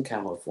practice in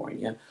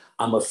California.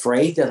 I'm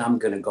afraid that I'm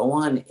going to go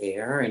on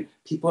air and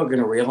people are going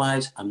to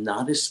realize I'm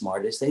not as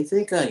smart as they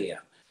think I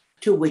am.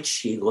 To which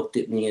she looked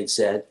at me and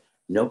said,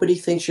 nobody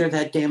thinks you're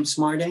that damn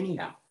smart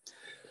anyhow.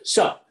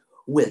 So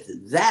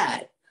with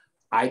that,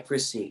 I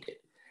proceeded.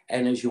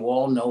 And as you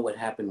all know, what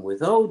happened with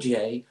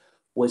OJ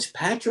was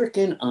Patrick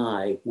and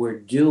I were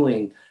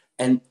doing,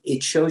 and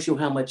it shows you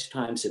how much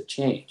times have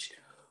changed.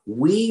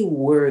 We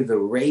were the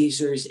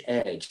razor's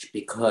edge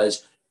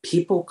because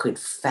people could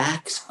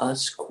fax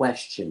us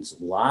questions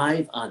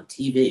live on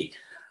TV.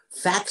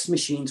 Fax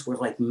machines were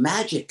like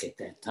magic at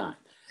that time.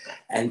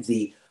 And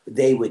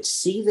they would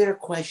see their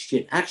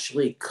question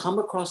actually come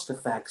across the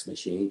fax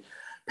machine.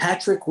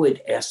 Patrick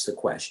would ask the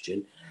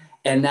question.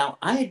 And now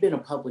I had been a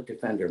public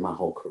defender my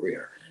whole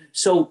career.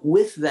 So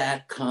with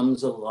that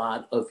comes a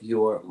lot of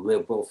your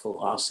liberal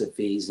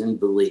philosophies and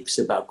beliefs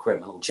about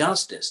criminal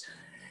justice.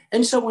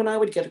 And so when I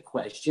would get a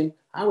question,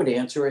 I would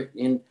answer it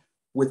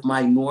with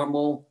my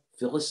normal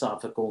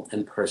philosophical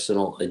and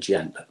personal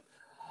agenda.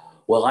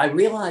 Well, I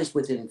realized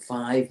within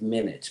 5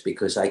 minutes,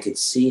 because I could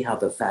see how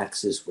the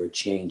faxes were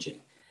changing,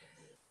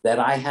 that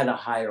I had a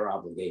higher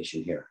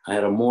obligation here. I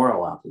had a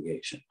moral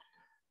obligation.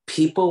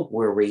 People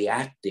were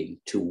reacting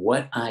to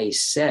what I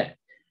said,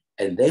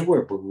 and they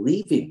were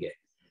believing it.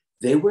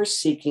 They were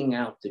seeking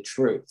out the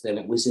truth. And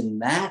it was in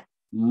that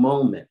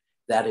moment,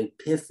 that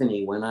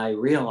epiphany, when I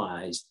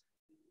realized,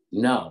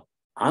 no,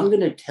 I'm going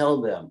to tell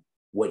them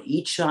what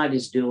each side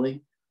is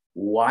doing,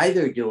 why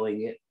they're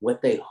doing it,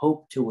 what they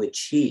hope to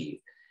achieve.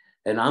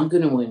 And I'm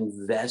going to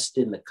invest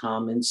in the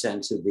common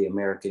sense of the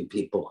American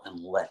people and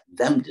let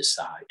them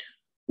decide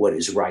what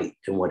is right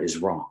and what is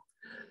wrong.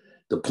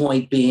 The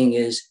point being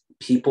is,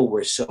 people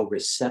were so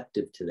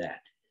receptive to that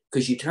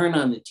because you turn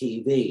on the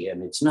TV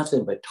and it's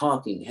nothing but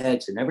talking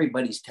heads and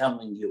everybody's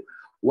telling you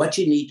what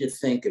you need to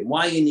think and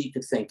why you need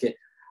to think it.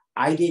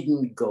 I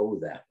didn't go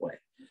that way.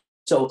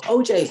 So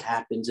OJ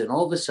happens, and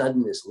all of a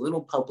sudden this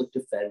little public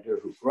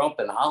defender who grew up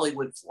in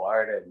Hollywood,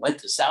 Florida, and went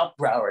to South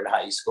Broward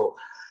High School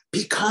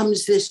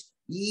becomes this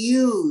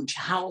huge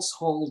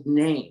household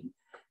name.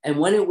 And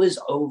when it was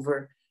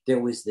over, there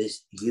was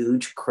this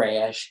huge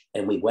crash,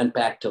 and we went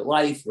back to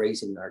life,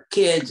 raising our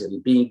kids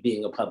and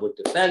being a public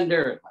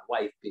defender, and my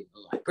wife being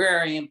a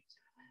librarian.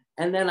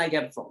 And then I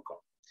got a phone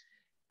call,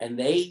 and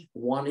they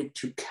wanted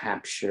to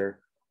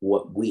capture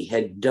what we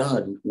had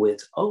done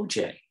with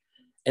OJ.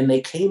 And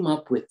they came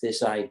up with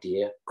this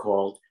idea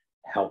called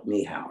Help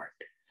Me, Howard.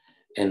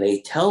 And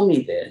they tell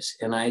me this,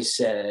 and I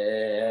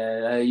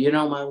said,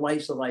 my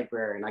wife's a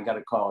librarian. I got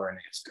to call her and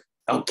ask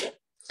her. Okay.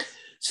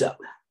 So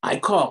I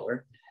call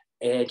her.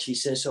 And she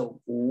says, so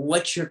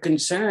what's your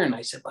concern?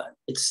 I said, but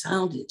it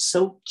sounded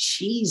so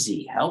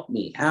cheesy. Help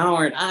me,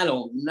 Howard. I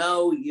don't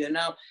know,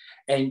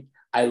 And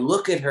I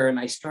look at her and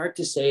I start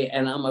to say,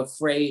 and I'm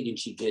afraid. And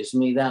she gives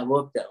me that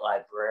look that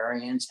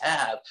librarians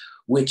have,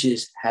 which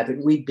is,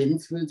 haven't we been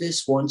through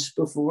this once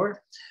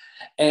before?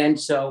 And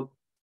so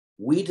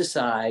we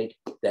decide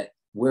that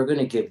we're going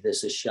to give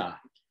this a shot.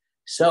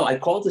 So I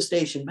called the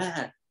station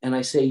back and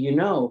I say,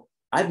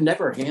 I've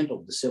never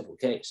handled the civil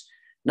case,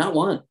 not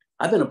one.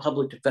 I've been a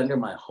public defender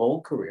my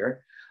whole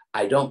career.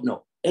 I don't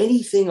know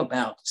anything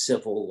about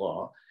civil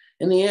law.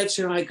 And the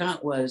answer I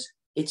got was,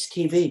 it's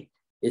TV.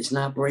 It's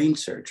not brain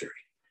surgery.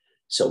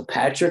 So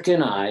Patrick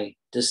and I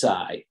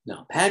decide,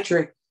 now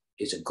Patrick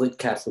is a good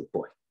Catholic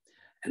boy,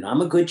 and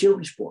I'm a good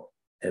Jewish boy.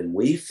 And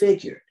we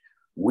figured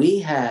we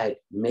had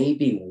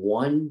maybe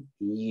 1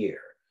 year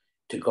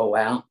to go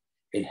out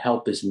and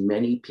help as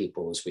many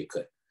people as we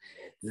could.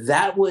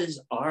 That was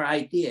our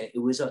idea. It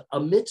was a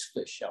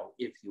mitzvah show,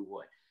 if you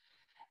would.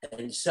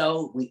 And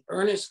so we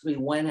earnestly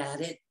went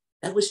at it.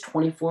 That was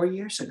 24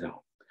 years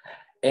ago.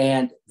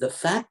 And the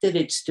fact that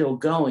it's still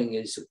going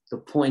is the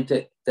point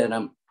that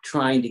I'm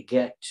trying to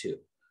get to,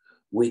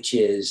 which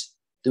is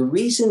the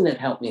reason that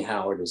Help Me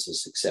Howard is a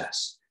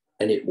success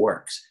and it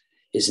works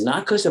is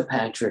not because of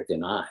Patrick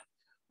and I.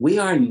 We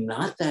are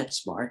not that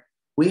smart.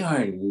 We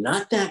are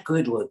not that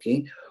good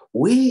looking.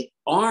 We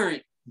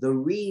aren't the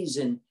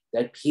reason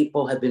that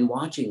people have been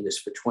watching this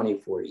for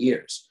 24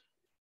 years.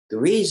 The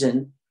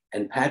reason,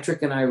 and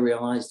Patrick and I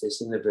realized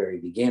this in the very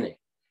beginning,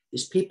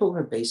 is people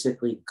are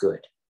basically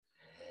good.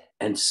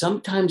 And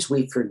sometimes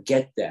we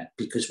forget that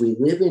because we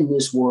live in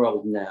this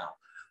world now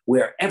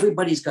where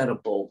everybody's got a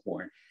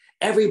bullhorn.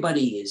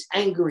 Everybody is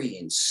angry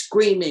and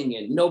screaming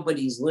and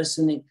nobody's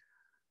listening.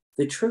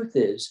 The truth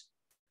is,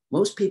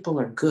 most people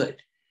are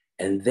good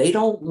and they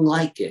don't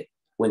like it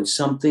when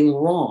something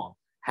wrong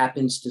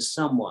happens to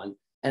someone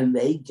and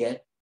they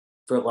get,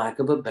 for lack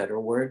of a better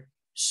word,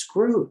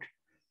 screwed.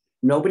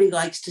 Nobody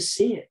likes to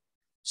see it.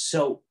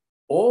 So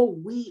all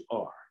we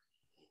are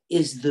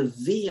is the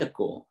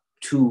vehicle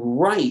to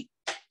right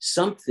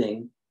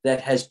something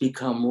that has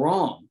become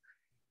wrong.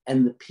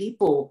 And the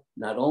people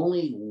not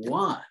only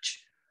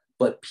watch,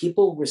 but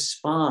people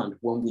respond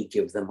when we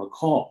give them a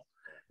call.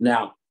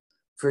 Now,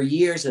 for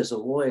years as a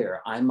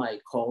lawyer, I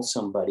might call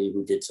somebody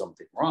who did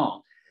something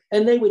wrong,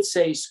 and they would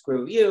say,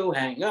 screw you,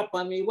 hang up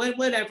on me,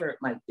 whatever it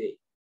might be.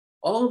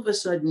 All of a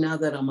sudden, now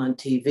that I'm on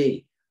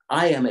TV,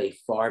 I am a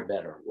far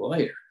better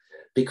lawyer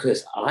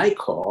because I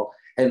call,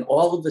 and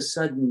all of a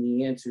sudden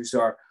the answers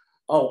are,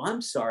 oh,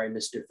 I'm sorry,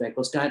 Mr.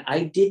 Finkelstein,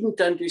 I didn't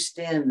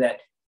understand that.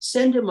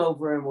 Send him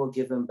over and we'll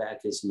give him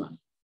back his money.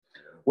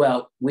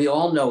 Well, we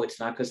all know it's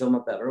not because I'm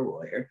a better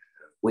lawyer.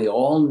 We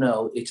all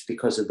know it's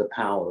because of the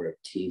power of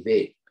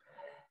TV.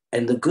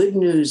 And the good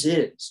news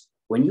is,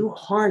 when you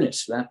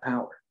harness that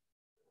power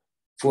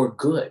for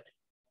good,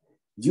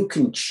 you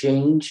can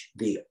change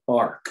the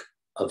arc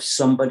of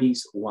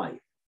somebody's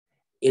life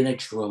in a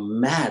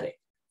dramatic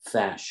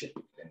fashion.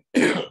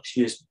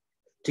 Excuse me.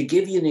 To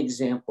give you an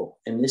example,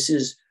 and this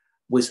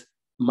was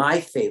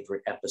my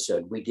favorite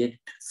episode. We did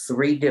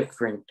 3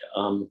 different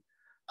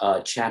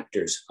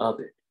chapters of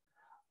it.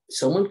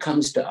 Someone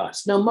comes to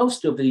us. Now,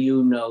 most of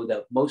you know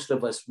that most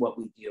of us, what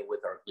we deal with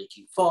are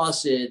leaking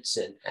faucets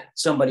and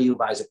somebody who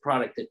buys a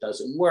product that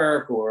doesn't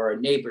work, or a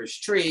neighbor's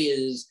tree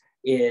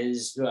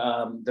is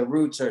the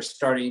roots are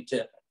starting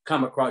to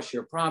come across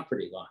your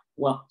property line.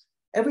 Well,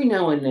 every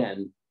now and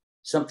then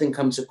something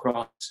comes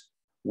across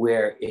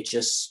where it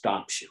just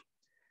stops you.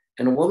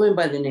 And a woman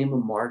by the name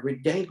of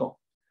Margaret Daigle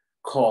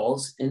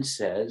calls and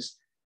says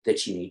that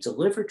she needs a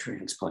liver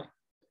transplant.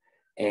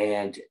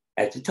 And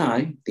at the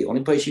time, the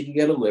only place you could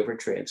get a liver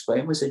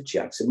transplant was at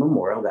Jackson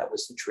Memorial. That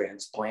was the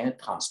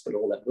transplant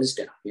hospital that was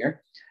down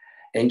here.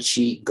 And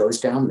she goes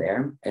down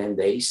there and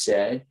they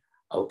said,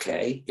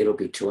 okay, it'll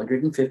be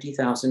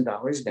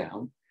 $250,000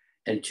 down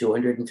and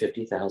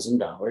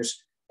 $250,000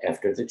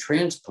 after the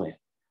transplant.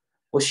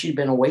 Well, she'd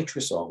been a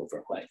waitress all of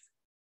her life.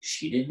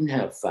 She didn't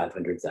have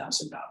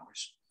 $500,000.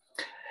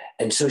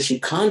 And so she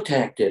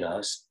contacted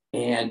us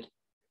and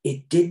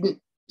it didn't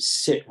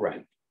sit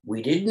right.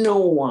 We didn't know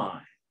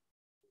why.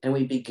 And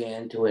we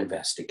began to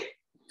investigate.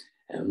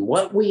 And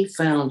what we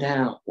found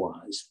out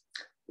was,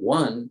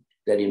 one,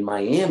 that in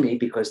Miami,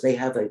 because they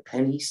have a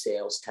penny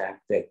sales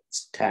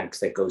tax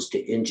that goes to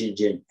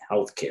indigent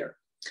healthcare,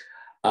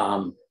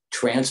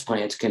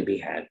 transplants can be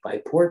had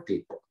by poor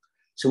people.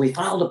 So we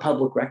filed a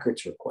public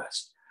records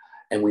request,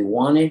 and we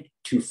wanted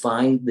to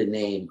find the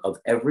name of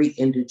every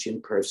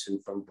indigent person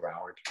from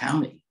Broward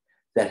County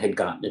that had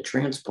gotten a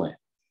transplant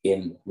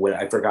in what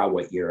I forgot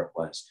what year it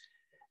was.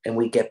 And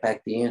we get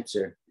back the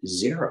answer,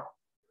 0.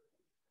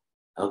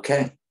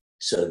 Okay,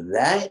 so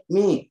that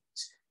means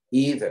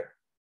either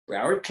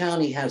Broward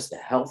County has the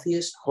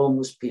healthiest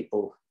homeless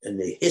people in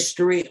the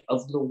history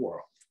of the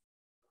world,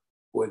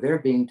 or they're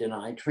being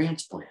denied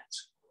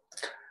transplants.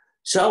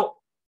 So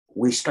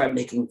we start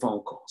making phone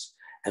calls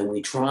and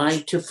we try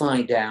to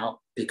find out,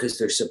 because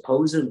there's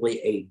supposedly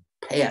a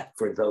path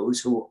for those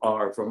who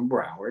are from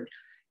Broward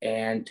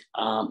and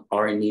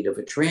are in need of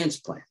a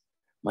transplant.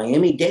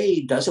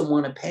 Miami-Dade doesn't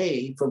want to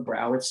pay for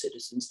Broward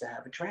citizens to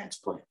have a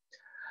transplant.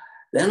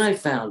 Then I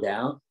found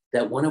out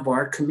that one of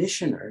our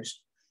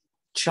commissioners'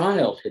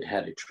 child had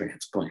had a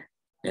transplant.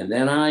 And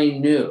then I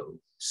knew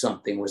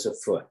something was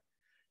afoot.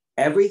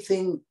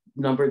 Everything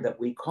number that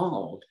we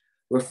called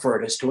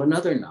referred us to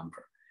another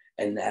number.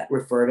 And that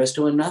referred us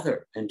to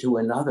another and to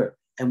another.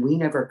 And we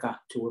never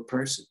got to a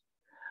person.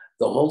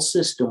 The whole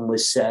system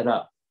was set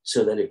up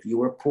so that if you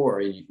were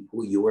poor and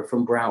you were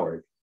from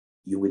Broward,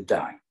 you would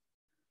die.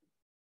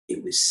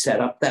 It was set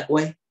up that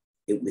way.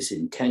 It was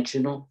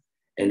intentional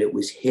and it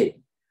was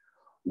hidden.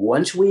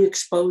 Once we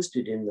exposed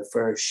it in the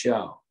first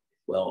show,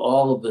 well,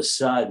 all of a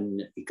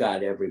sudden it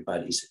got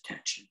everybody's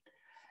attention.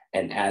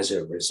 And as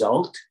a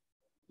result,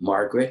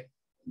 Margaret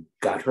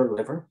got her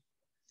liver.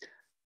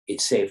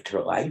 It saved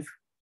her life.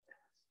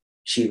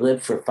 She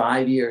lived for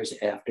 5 years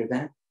after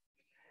that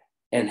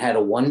and had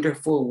a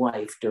wonderful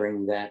life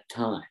during that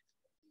time.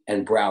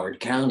 And Broward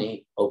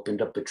County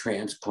opened up a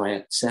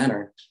transplant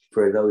center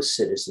for those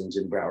citizens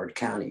in Broward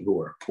County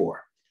who are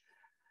poor.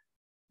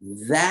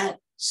 That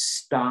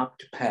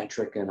stopped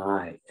Patrick and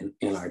I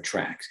in our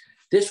tracks.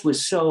 This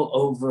was so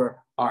over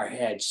our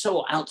heads,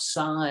 so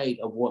outside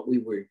of what we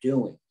were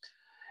doing.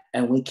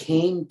 And we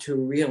came to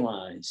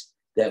realize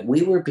that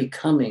we were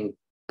becoming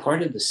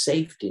part of the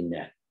safety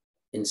net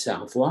in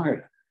South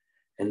Florida.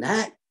 And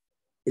that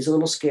is a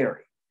little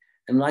scary.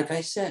 And like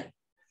I said,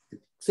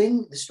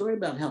 the story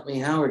about Help Me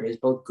Howard is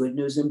both good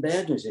news and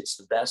bad news. It's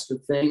the best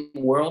of things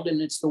in the world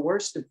and it's the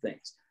worst of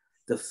things.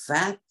 The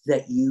fact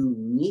that you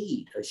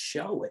need a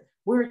show,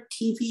 we're a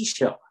TV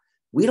show.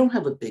 We don't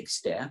have a big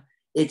staff.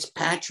 It's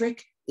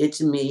Patrick,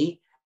 it's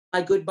me,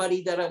 my good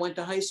buddy that I went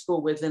to high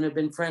school with and have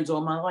been friends all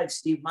my life,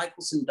 Steve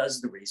Michelson,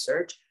 does the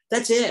research.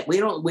 That's it.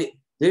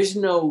 There's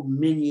no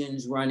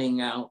minions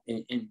running out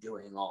and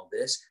doing all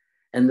this.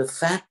 And the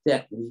fact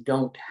that we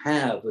don't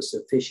have a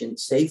sufficient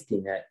safety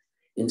net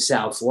in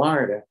South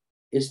Florida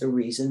is the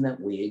reason that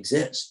we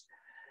exist.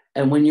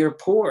 And when you're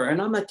poor,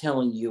 and I'm not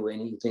telling you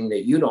anything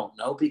that you don't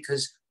know,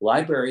 because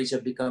libraries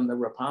have become the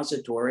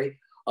repository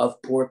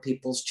of poor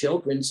people's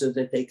children so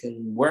that they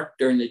can work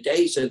during the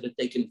day so that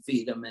they can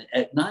feed them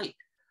at night.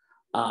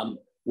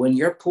 When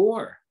you're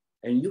poor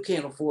and you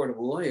can't afford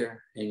a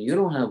lawyer and you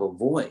don't have a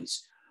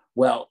voice,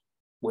 well,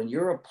 when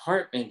your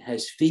apartment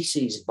has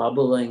feces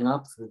bubbling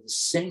up through the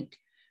sink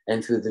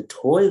and through the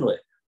toilet,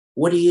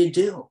 what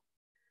do?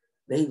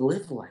 They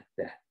live like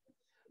that.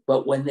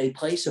 But when they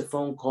place a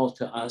phone call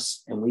to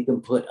us and we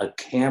can put a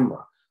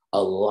camera,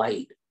 a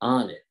light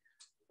on it,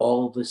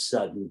 all of a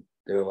sudden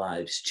their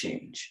lives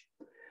change.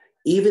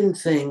 Even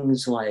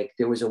things like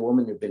there was a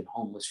woman who'd been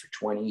homeless for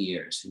 20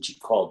 years and she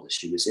called us,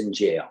 she was in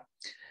jail.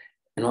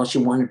 And all she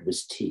wanted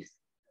was teeth.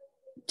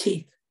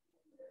 Teeth.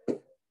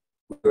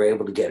 We were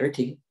able to get her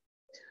teeth.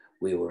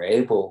 We were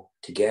able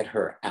to get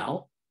her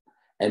out.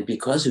 And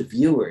because of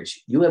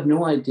viewers, you have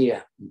no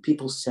idea.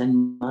 People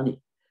send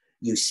money.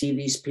 You see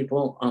these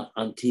people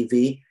on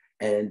TV,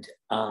 and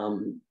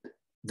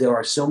there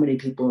are so many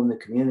people in the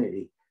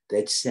community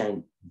that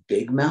send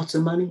big amounts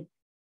of money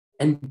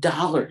and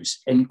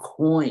dollars and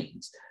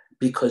coins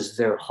because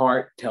their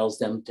heart tells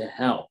them to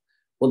help.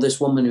 Well, this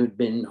woman who'd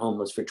been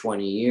homeless for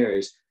 20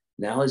 years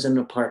now has an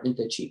apartment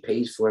that she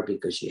pays for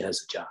because she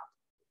has a job.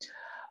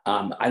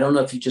 I don't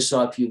know if you just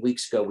saw a few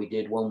weeks ago, we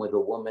did one with a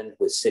woman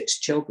with 6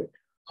 children,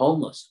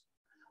 homeless,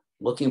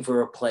 looking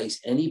for a place,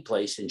 any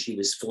place, and she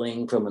was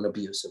fleeing from an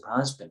abusive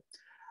husband.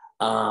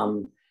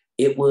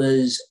 It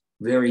was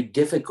very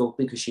difficult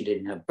because she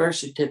didn't have birth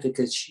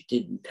certificates, she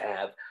didn't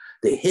have,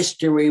 the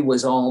history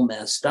was all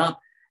messed up,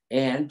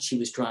 and she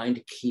was trying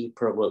to keep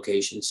her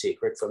location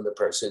secret from the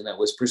person that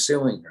was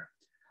pursuing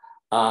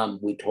her.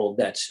 We told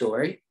that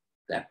story.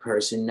 That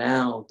person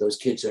now, those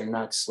kids are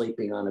not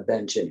sleeping on a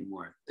bench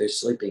anymore. They're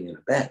sleeping in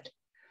a bed.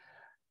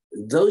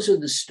 Those are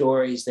the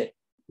stories that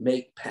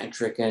make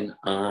Patrick and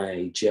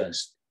I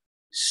just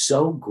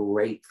so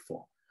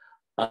grateful.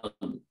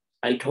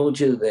 I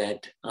told you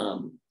that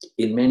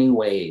in many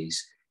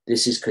ways,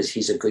 this is because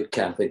he's a good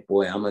Catholic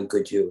boy. I'm a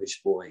good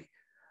Jewish boy.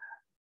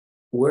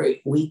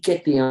 We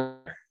get the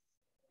honor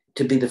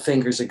to be the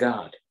fingers of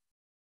God,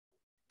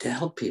 to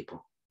help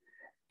people.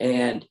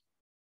 And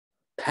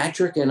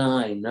Patrick and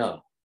I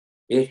know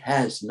it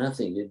has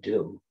nothing to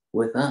do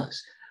with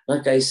us.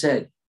 Like I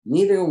said,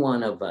 neither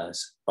one of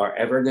us are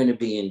ever going to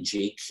be in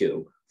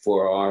GQ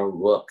for our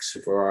looks,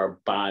 for our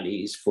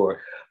bodies, for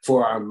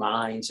our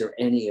minds, or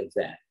any of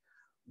that.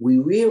 We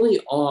really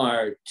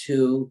are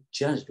two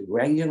just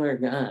regular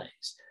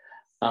guys.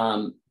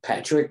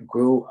 Patrick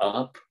grew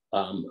up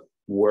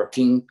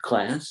working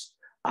class.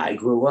 I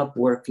grew up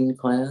working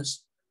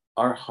class.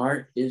 Our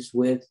heart is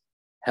with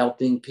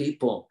helping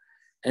people.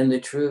 And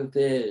the truth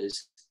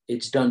is,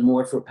 it's done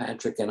more for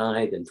Patrick and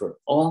I than for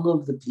all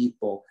of the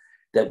people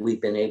that we've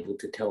been able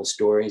to tell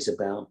stories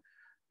about.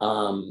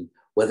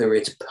 Whether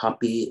it's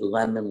puppy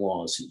lemon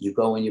laws, you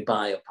go and you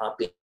buy a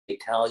puppy, they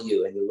tell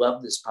you, and you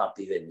love this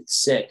puppy and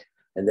it's sick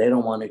and they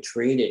don't want to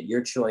treat it.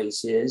 Your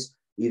choice is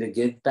either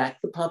give back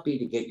the puppy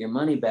to get your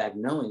money back,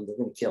 knowing they're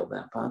going to kill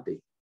that puppy.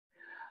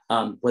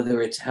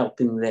 Whether it's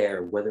helping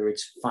there, whether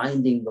it's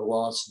finding the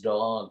lost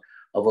dog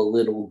of a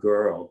little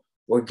girl,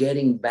 or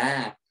getting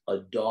back a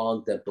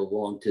dog that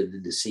belonged to the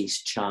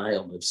deceased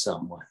child of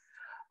someone.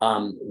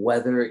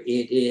 Whether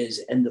it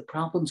is, and the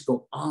problems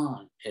go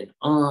on and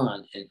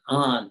on and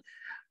on.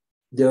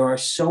 There are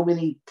so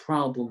many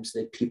problems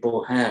that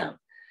people have.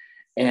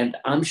 And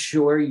I'm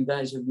sure you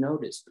guys have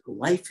noticed,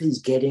 life is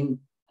getting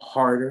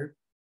harder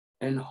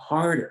and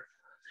harder.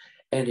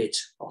 And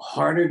it's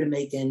harder to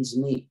make ends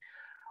meet.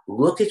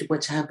 Look at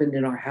what's happened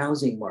in our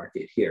housing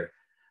market here.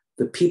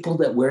 The people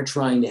that we're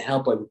trying to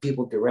help are the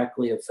people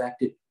directly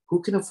affected.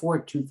 Who can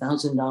afford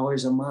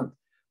 $2,000 a month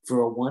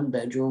for a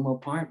 1-bedroom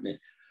apartment?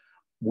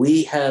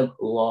 We have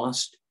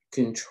lost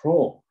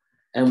control.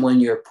 And when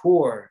you're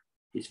poor,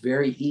 it's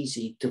very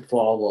easy to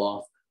fall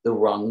off the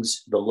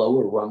rungs, the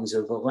lower rungs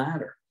of the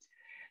ladder.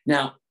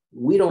 Now,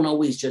 we don't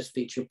always just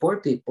feature poor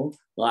people.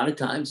 A lot of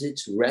times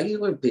it's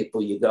regular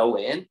people. You go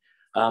in,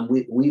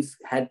 we've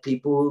had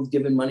people who've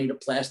given money to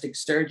plastic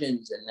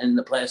surgeons, and then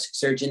the plastic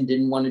surgeon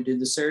didn't want to do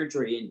the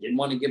surgery and didn't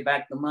want to give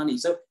back the money.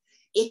 So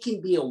it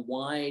can be a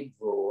wide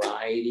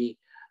variety,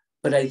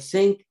 but I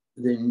think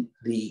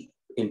the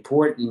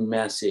important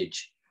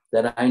message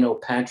that I know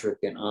Patrick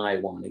and I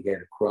want to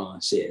get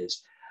across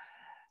is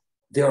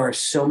there are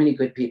so many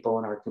good people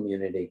in our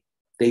community.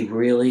 They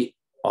really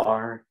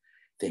are.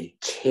 They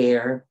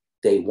care.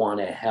 They want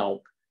to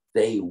help.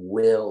 They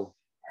will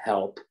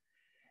help.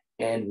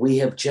 And we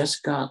have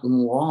just gotten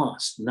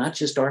lost, not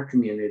just our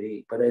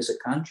community, but as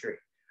a country.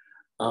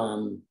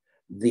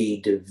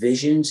 The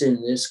divisions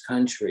in this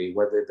country,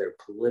 whether they're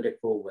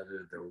political,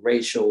 whether they're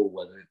racial,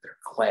 whether they're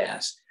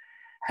class,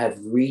 have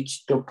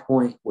reached a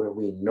point where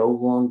we no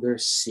longer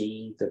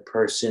see the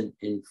person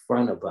in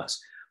front of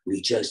us.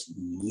 We just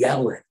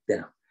yell at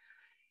them.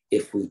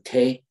 If we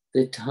take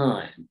the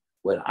time,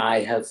 what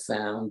I have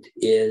found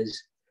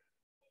is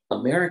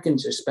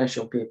Americans are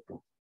special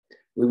people.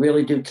 We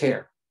really do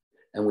care.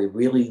 And we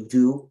really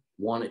do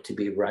want it to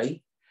be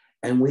right.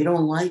 And we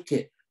don't like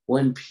it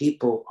when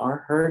people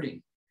are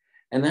hurting.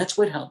 And that's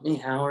what Help Me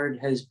Howard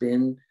has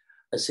been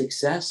a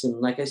success. And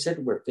like I said,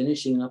 we're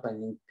finishing up, I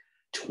think,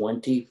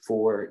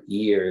 24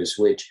 years,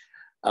 which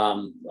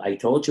I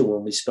told you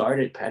when we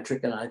started,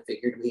 Patrick and I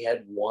figured we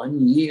had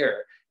 1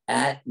 year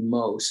at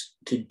most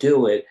to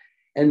do it.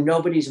 And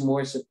nobody's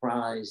more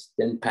surprised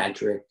than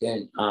Patrick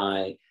and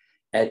I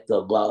at the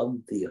love,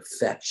 the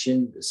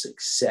affection, the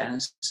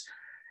success,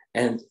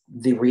 and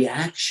the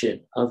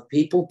reaction of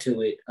people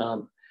to it.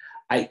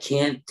 I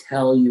can't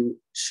tell you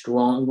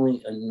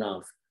strongly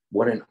enough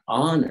what an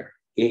honor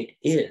it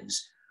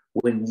is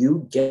when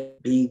you get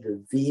to be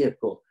the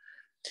vehicle.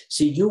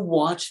 See, you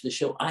watch the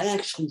show, I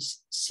actually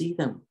see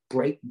them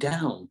break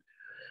down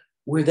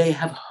where they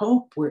have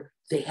hope, where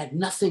they had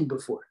nothing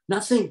before,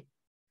 nothing,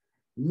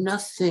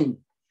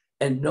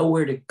 and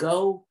nowhere to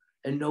go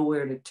and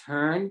nowhere to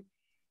turn.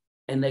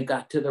 And they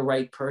got to the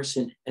right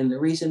person. And the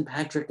reason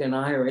Patrick and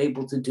I are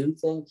able to do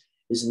things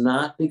is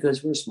not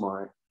because we're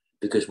smart,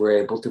 because we're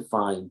able to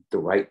find the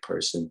right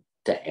person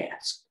to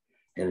ask.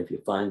 And if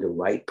you find the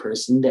right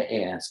person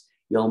to ask,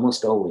 you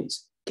almost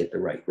always get the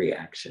right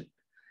reaction.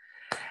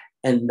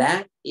 And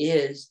that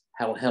is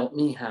how Help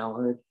Me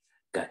Howard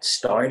got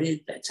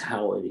started. That's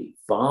how it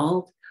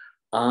evolved.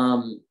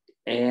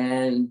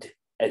 And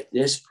at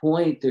this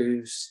point,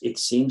 it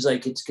seems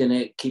like it's going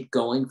to keep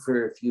going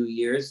for a few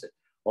years.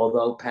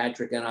 Although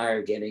Patrick and I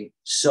are getting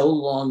so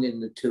long in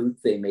the tooth,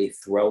 they may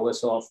throw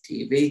us off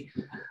TV.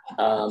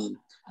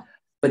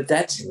 But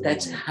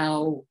that's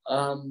how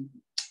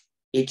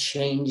it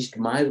changed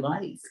my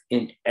life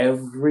in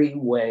every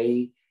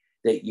way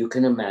that you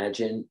can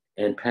imagine.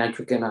 And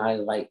Patrick and I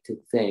like to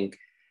think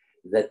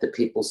that the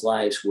people's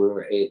lives we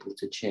were able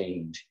to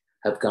change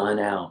have gone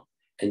out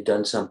and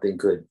done something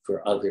good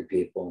for other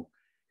people.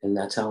 And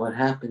that's how it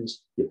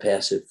happens. You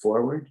pass it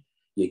forward,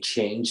 you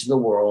change the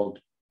world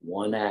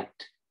one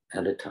act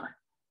at a time.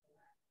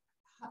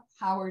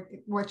 Howard,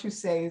 what you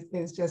say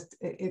is just,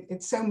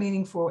 it's so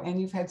meaningful,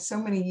 and you've had so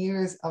many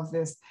years of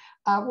this.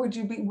 Would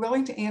you be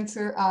willing to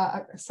answer,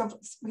 some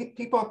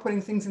people are putting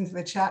things into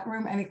the chat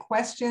room, any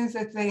questions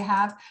that they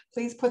have,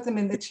 please put them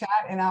in the chat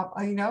and I'll,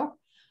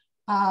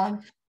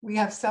 we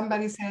have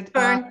somebody said.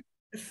 Fern,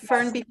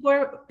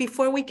 yes.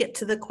 before we get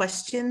to the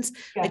questions,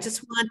 yes. I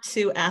just want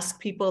to ask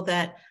people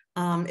that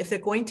if they're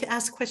going to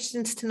ask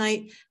questions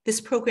tonight, this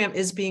program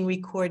is being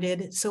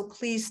recorded. So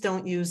please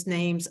don't use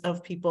names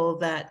of people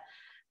that,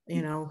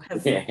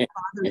 have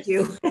bothered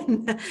you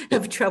and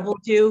have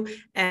troubled you.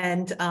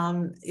 And,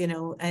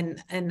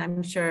 and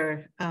I'm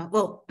sure,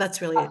 well,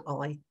 that's really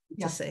all I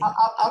to say.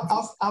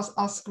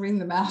 I'll screen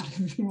them out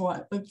if you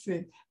want. Let's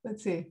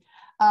see.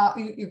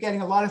 You're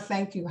getting a lot of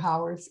thank you,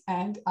 Howards,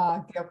 and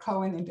Gail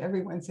Cohen and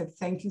everyone said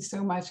thank you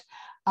so much.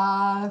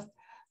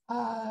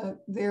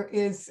 There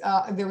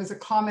was a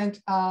comment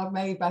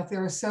made, but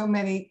there are so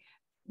many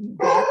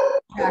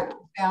backpackers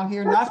down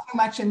here, not so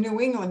much in New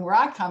England where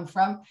I come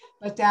from,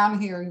 but down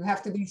here you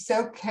have to be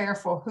so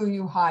careful who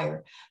you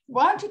hire.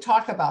 Why don't you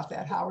talk about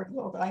that, Howard, a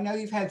little bit? I know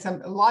you've had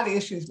a lot of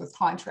issues with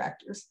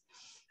contractors.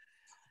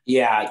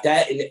 Yeah,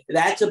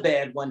 that's a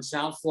bad one.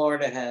 South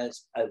Florida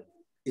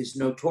is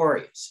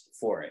notorious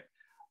for it.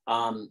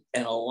 And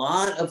a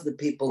lot of the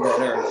people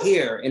that are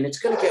here, and it's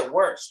going to get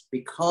worse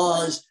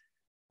because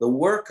the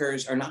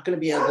workers are not going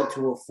to be able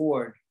to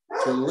afford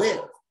to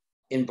live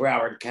in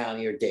Broward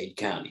County or Dade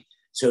County.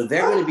 So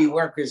they're going to be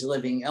workers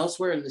living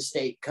elsewhere in the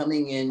state,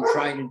 coming in,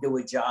 trying to do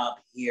a job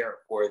here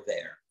or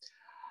there.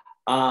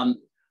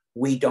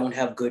 We don't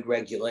have good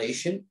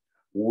regulation.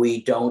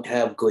 We don't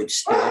have good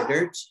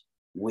standards.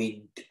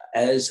 We,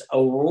 as a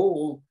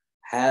rule,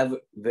 have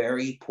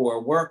very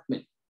poor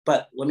workmen.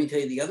 But let me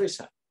tell you the other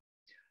side.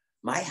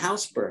 My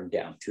house burned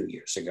down 2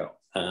 years ago.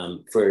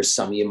 For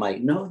some of you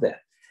might know that.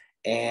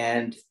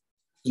 And,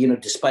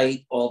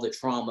 despite all the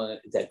trauma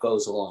that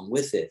goes along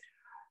with it,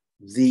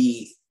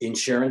 the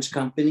insurance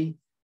company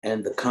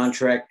and the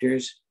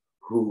contractors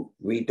who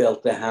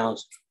rebuilt the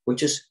house were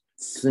just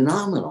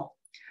phenomenal.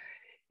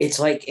 It's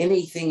like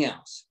anything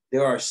else.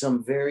 There are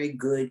some very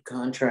good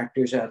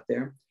contractors out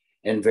there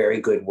and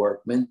very good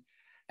workmen.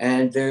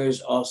 And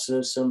there's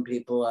also some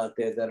people out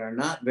there that are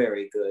not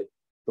very good,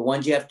 The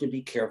ones you have to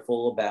be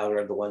careful about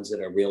are the ones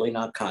that are really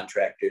not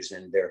contractors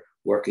and they're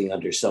working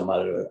under some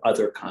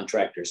other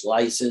contractor's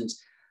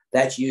license.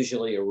 That's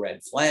usually a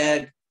red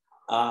flag.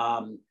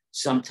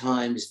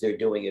 Sometimes they're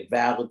doing it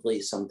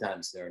validly,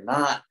 sometimes they're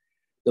not.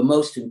 The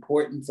most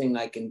important thing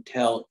I can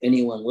tell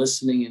anyone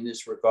listening in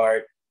this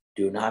regard,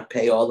 do not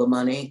pay all the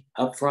money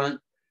up front.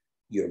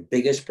 Your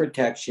biggest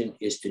protection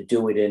is to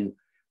do it in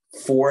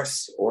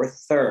fourths or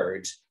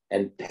thirds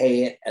and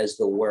pay it as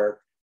the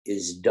work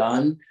is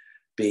done.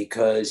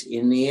 Because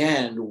in the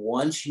end,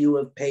 once you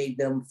have paid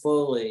them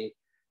fully,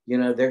 you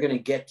know, they're going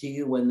to get to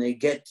you when they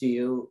get to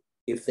you,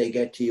 if they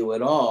get to you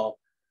at all.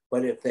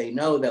 But if they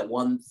know that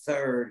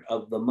 1/3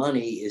 of the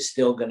money is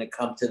still going to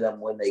come to them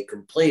when they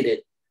complete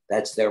it,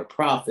 that's their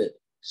profit.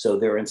 So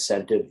their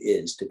incentive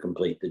is to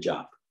complete the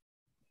job.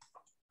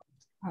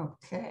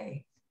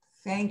 Okay,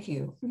 thank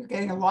you. You're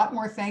getting a lot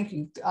more thank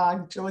you.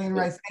 Julian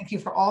Rice, thank you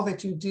for all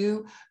that you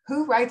do.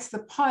 Who writes the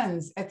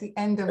puns at the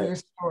end of your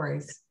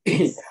stories?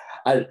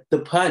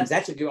 The puns,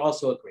 that's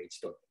also a great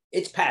story.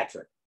 It's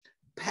Patrick.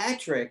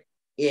 Patrick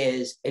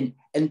is, and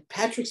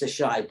Patrick's a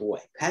shy boy.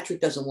 Patrick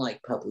doesn't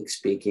like public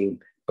speaking,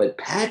 but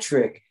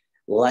Patrick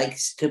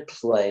likes to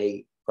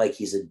play like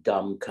he's a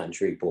dumb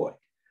country boy.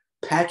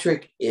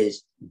 Patrick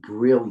is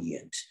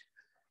brilliant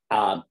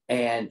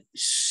and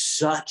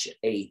such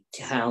a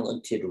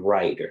talented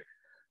writer.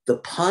 The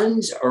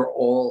puns are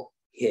all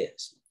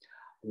his.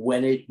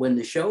 When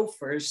the show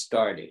first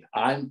started,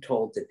 I'm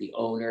told that the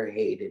owner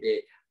hated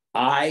it.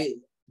 I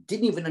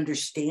didn't even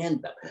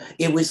understand them.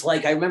 It was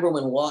like, I remember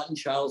when Lawton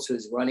Charles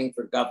was running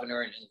for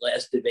governor, and in the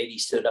last debate, he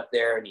stood up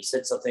there and he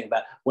said something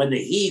about when the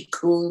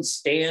he-coon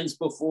stands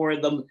before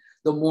the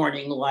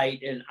morning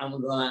light. And I'm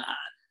going,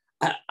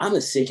 I'm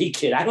a city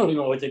kid. I don't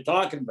even know what they're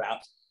talking about.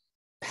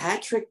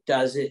 Patrick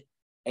does it.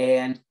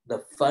 And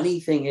the funny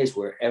thing is,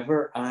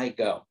 wherever I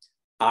go,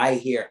 I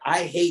hear,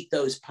 I hate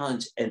those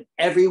puns. And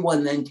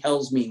everyone then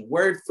tells me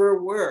word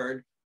for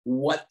word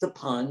what the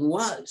pun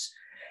was.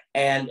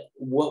 And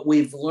what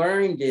we've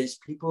learned is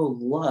people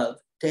love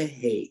to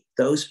hate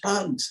those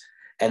puns.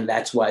 And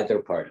that's why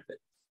they're part of it.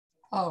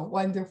 Oh,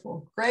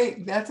 wonderful.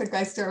 Great. That's a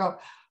nice story.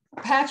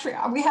 Patrick,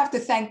 we have to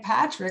thank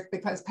Patrick,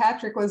 because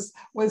Patrick was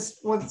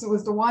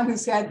the one who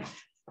said,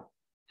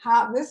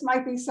 how this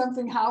might be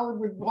something Howard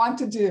would want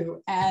to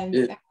do. And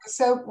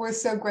we're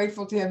so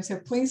grateful to him. So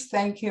please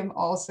thank him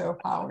also,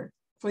 Howard.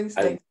 Please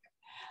thank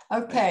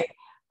him. Okay.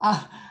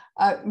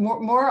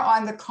 More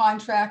on the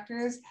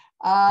contractors.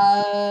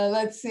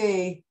 Let's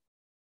see.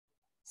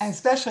 And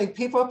especially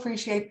people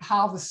appreciate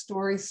how the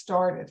story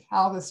started,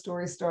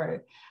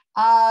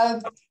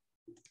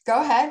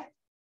 Go ahead.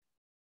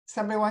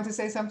 Somebody want to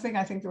say something?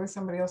 I think there was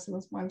somebody else who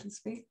was wanting to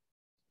speak.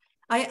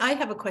 I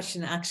have a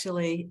question,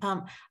 actually.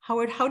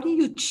 Howard, how do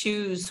you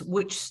choose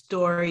which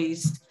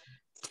stories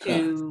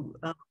to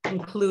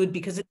include?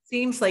 Because it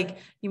seems like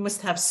you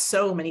must have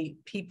so many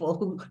people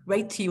who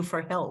write to you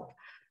for help.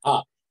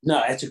 No,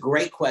 that's a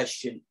great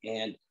question.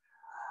 And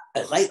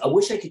I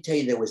wish I could tell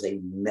you there was a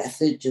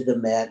method to the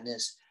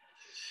madness.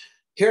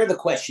 Here are the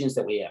questions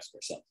that we ask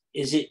ourselves.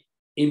 Is it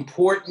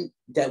important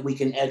that we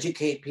can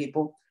educate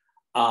people?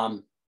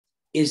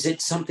 Is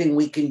it something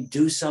we can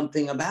do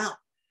something about?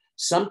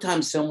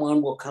 Sometimes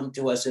someone will come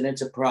to us and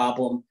it's a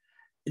problem.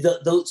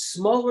 The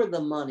smaller the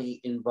money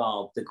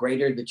involved, the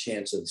greater the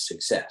chance of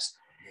success.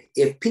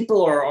 If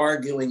people are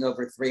arguing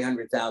over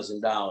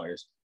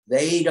 $300,000,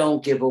 they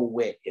don't give a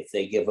whit if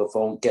they get a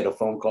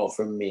phone call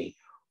from me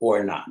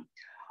or not.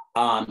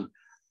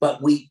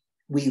 But we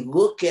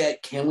look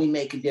at, can we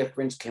make a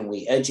difference? Can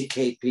we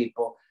educate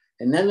people?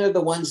 And then they're the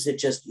ones that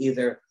just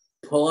either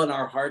pull on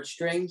our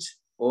heartstrings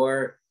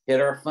or hit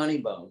our funny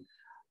bone.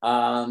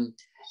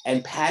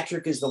 And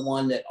Patrick is the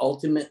one that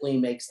ultimately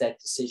makes that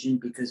decision,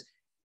 because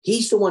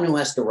he's the one who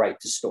has to write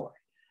the story.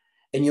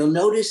 And you'll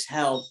notice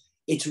how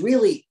it's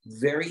really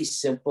very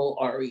simple,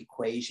 our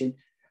equation.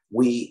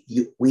 We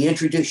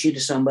introduce you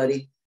to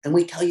somebody and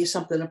we tell you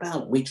something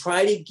about them. We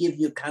try to give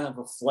you kind of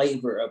a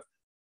flavor of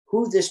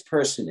who this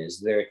person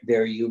is,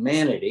 their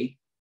humanity.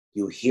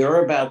 You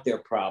hear about their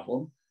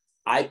problem.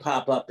 I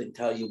pop up and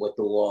tell you what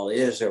the law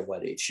is or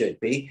what it should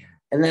be.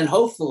 And then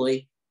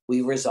hopefully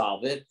we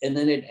resolve it. And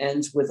then it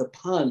ends with a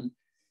pun.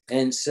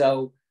 And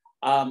so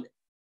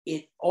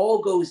it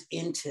all goes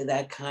into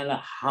that kind of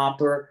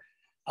hopper.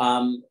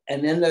 And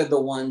then they're the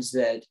ones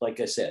that,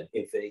 like I said,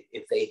 if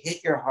they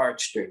hit your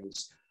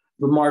heartstrings,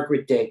 the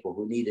Margaret Dapel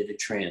who needed a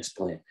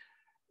transplant,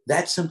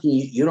 that's something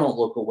you don't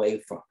look away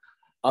from.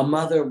 A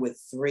mother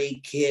with 3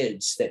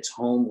 kids that's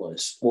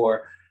homeless,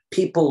 or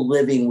people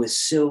living with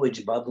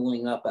sewage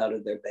bubbling up out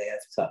of their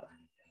bathtub.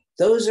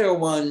 Those are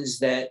ones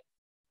that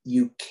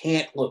you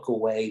can't look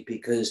away,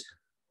 because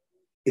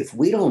if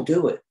we don't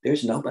do it,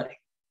 there's nobody.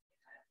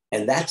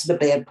 And that's the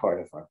bad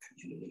part of our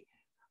community.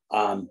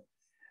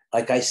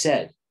 Like I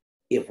said,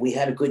 if we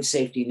had a good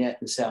safety net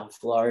in South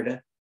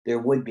Florida, there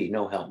would be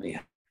no Help Me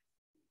Out.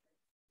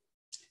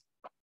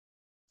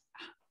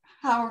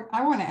 Howard,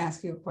 I want to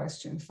ask you a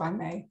question, if I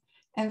may.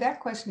 And that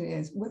question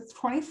is, with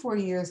 24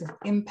 years of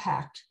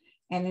impact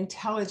and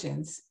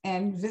intelligence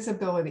and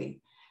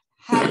visibility,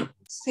 have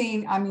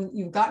seen, I mean,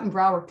 you've gotten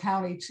Broward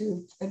County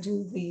to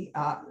do the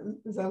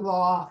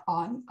law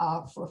on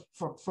for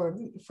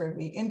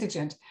the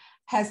indigent.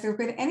 Has there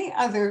been any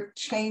other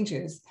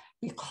changes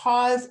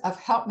because of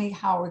Help Me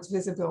Howard's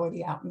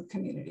visibility out in the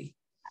community?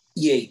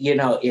 Yeah, you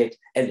know,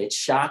 it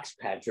shocks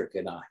Patrick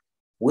and I.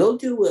 We'll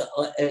do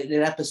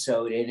an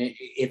episode, and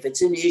if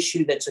it's an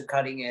issue that's a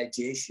cutting edge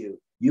issue,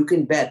 you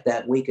can bet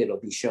that week it'll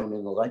be shown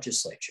in the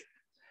legislature.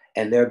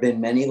 And there have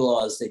been many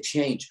laws that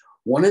change.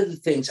 One of the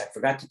things I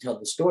forgot to tell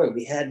the story,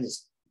 we had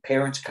his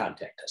parents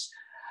contact us.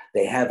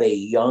 They have a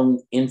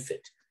young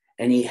infant,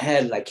 and he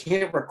had, I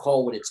can't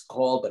recall what it's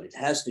called, but it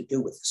has to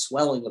do with the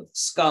swelling of the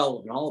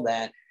skull and all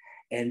that.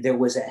 And there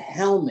was a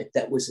helmet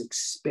that was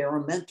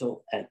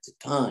experimental at the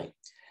time.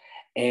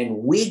 And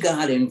we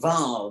got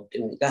involved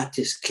and we got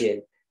this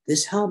kid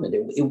this helmet.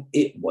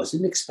 It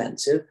wasn't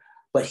expensive,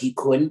 but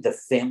the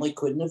family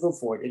couldn't have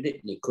afforded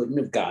it and he couldn't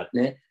have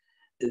gotten it.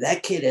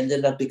 That kid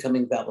ended up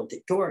becoming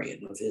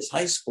valedictorian of his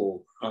high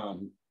school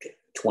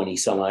 20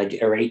 some odd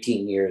or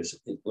 18 years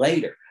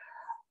later.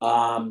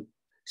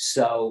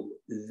 So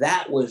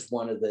that was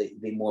one of the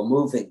more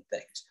moving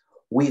things.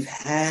 We've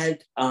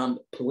had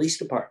police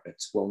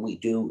departments, when we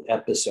do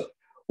episode,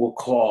 will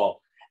call.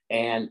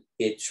 And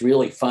it's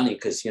really funny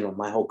because, you know,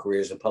 my whole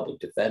career as a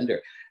public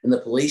defender, and the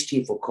police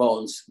chief will call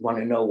and want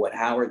to know what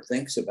Howard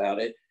thinks about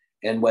it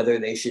and whether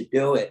they should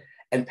do it.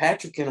 And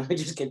Patrick and I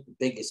just get the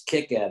biggest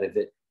kick out of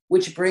it,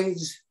 which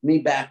brings me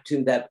back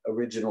to that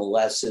original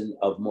lesson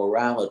of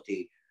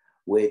morality,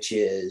 which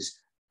is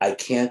I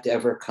can't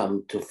ever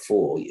come to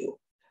fool you.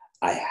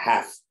 I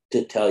have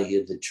to tell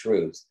you the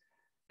truth,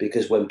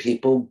 because when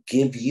people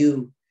give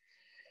you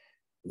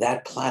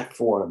that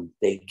platform,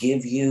 they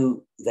give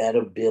you that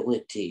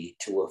ability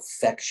to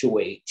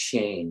effectuate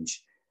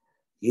change,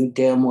 you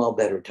damn well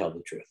better tell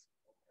the truth.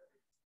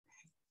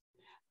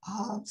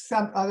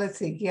 Let's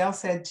see, Gail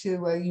said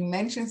too, you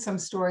mentioned some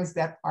stories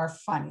that are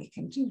funny.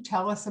 Can you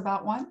tell us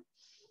about one?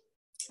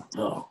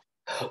 Oh,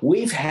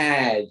 we've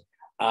had,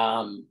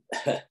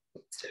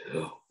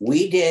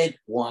 we did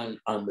one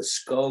on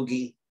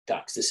Muskogee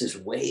ducks. This is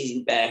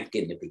way back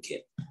in the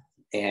beginning.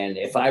 And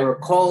if I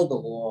recall the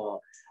law,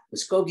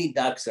 Muskogee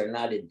ducks are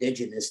not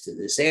indigenous to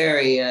this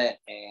area.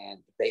 And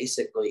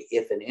basically,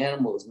 if an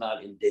animal is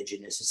not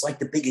indigenous, it's like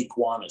the big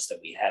iguanas that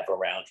we have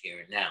around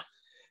here now.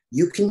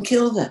 You can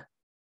kill them,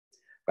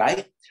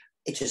 right?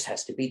 It just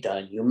has to be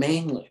done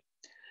humanely.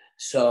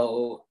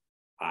 So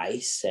I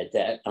said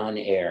that on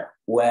air.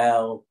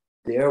 Well,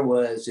 there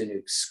was an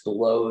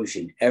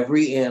explosion.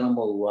 Every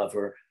animal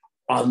lover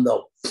on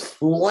the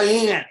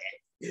planet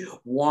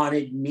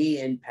wanted me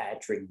and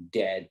Patrick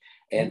dead.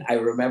 And I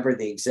remember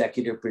the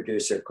executive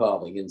producer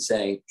calling and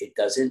saying, it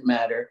doesn't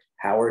matter.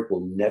 Howard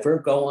will never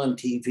go on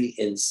TV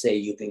and say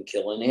you can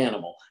kill an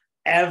animal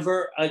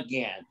ever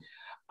again.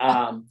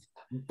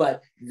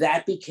 But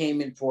that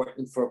became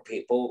important for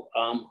people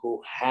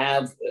who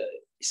have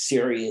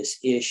serious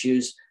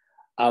issues.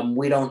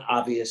 We don't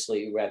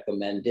obviously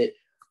recommend it,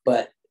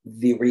 but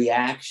the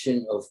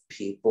reaction of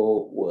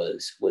people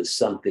was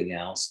something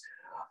else.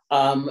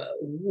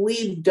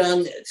 We've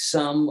done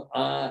some,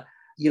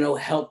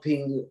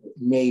 helping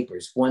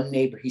neighbors. One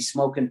neighbor, he's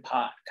smoking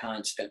pot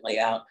constantly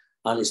out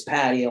on his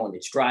patio, and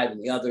it's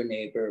driving the other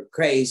neighbor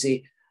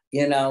crazy.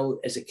 You know,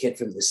 as a kid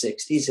from the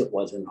 60s, it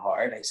wasn't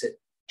hard. I said,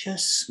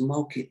 just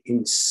smoke it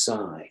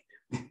inside,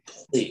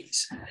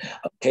 please.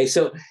 Okay,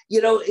 so,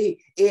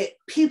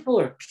 people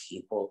are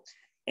people.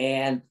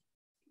 And,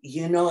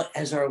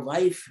 as our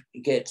life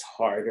gets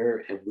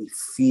harder and we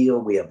feel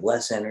we have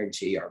less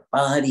energy, our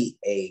body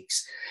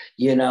aches,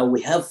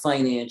 we have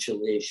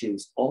financial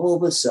issues, all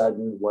of a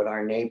sudden what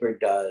our neighbor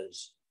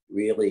does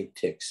really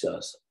ticks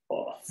us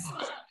off.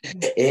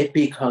 It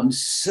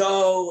becomes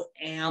so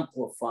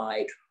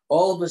amplified.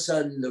 All of a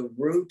sudden, the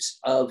roots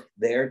of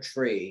their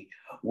tree,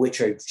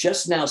 which are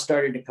just now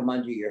starting to come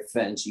under your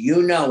fence,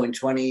 in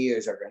 20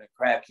 years are going to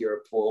crack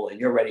your pool and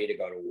you're ready to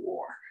go to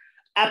war,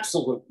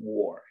 absolute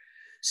war.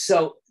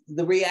 So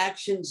the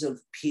reactions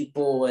of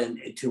people and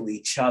to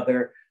each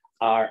other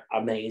are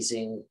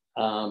amazing.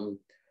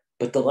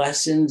 But the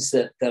lessons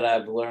that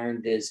I've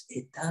learned is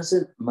it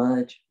doesn't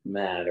much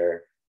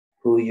matter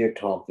who you're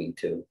talking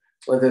to.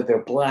 Whether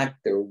they're Black,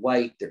 they're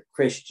white, they're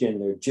Christian,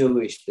 they're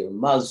Jewish, they're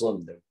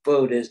Muslim, they're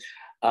Buddhist,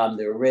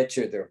 they're rich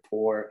or they're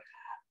poor.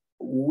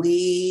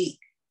 We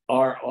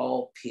are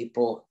all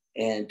people,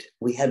 and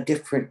we have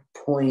different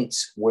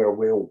points where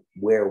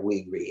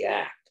we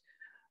react.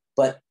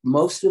 But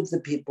most of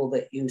the people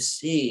that you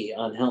see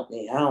on Help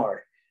Me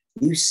Howard,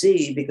 you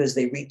see because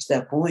they reached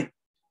that point.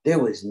 There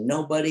was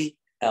nobody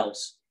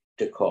else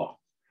to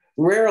call.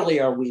 Rarely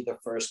are we the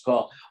first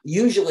call.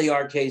 Usually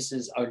our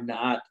cases are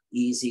not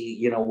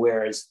easy,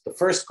 whereas the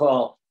first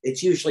call,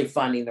 it's usually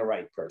finding the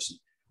right person.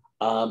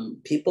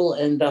 People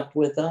end up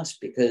with us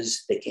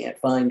because they can't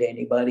find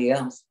anybody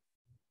else.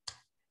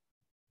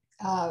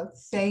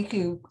 Thank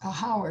you,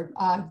 Howard.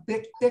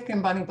 Dick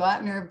and Bunny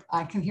Blattner,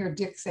 I can hear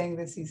Dick saying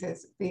this. He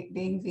says,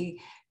 being the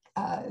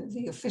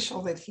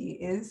official that he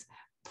is,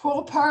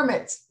 pull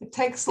permits. It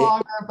takes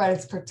longer, but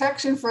it's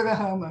protection for the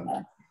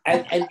homeowner.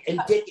 And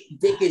Dick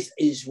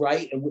is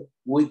right. And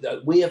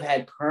we have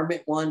had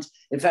permit ones.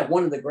 In fact,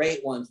 one of the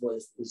great ones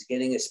was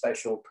getting a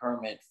special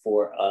permit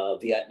for a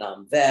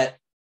Vietnam vet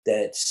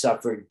that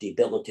suffered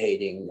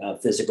debilitating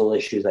physical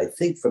issues, I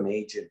think from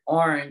Agent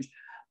Orange.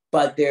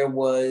 But there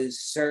was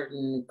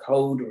certain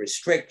code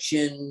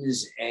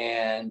restrictions,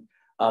 and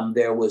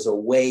there was a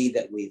way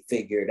that we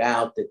figured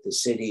out that the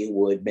city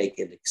would make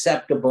it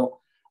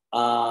acceptable.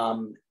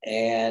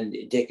 And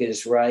Dick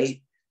is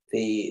right.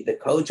 The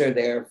codes are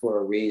there for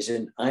a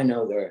reason. I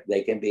know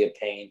they can be a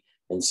pain,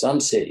 and some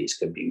cities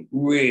can be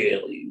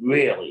really,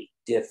 really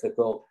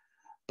difficult.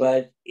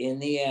 But in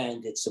the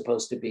end, it's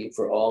supposed to be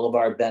for all of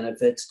our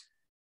benefits.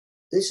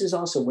 This is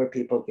also where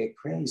people get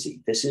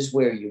crazy. This is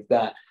where you've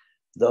got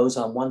those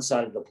on one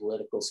side of the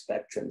political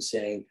spectrum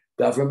saying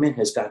government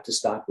has got to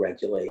stop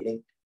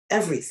regulating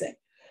everything.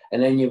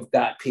 And then you've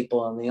got people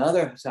on the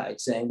other side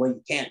saying, well,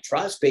 you can't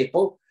trust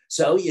people.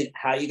 So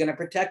how are you going to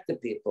protect the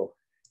people?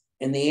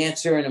 And the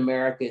answer in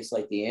America is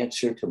like the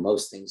answer to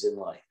most things in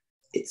life.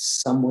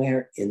 It's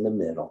somewhere in the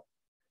middle.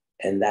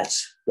 And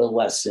that's the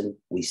lesson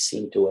we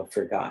seem to have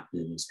forgotten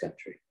in this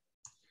country.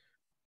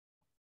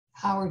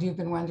 Howard, you've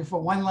been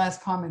wonderful. One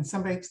last comment.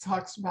 Somebody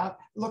talks about,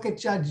 look at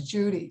Judge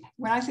Judy.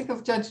 When I think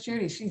of Judge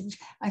Judy,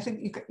 I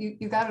think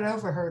you got it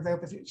over her though,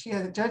 but she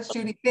has a Judge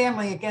Judy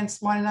family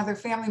against one another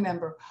family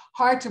member.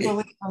 Hard to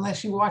believe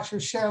unless you watch her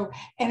show.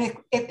 And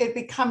it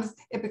becomes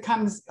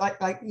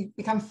like you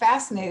become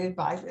fascinated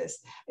by this.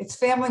 It's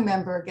family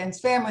member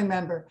against family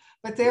member,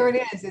 but there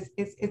it is.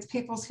 It's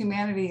people's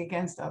humanity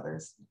against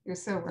others. You're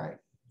so right.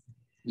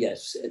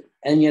 Yes,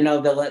 and you know,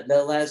 the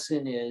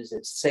lesson is,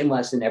 it's the same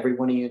lesson every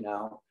one of you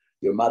know.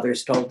 Your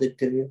mother's told it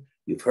to you.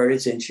 You've heard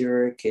it since you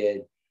were a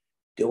kid.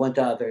 Do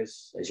unto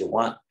others as you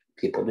want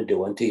people to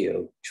do unto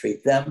you.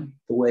 Treat them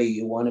the way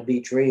you want to be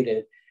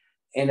treated.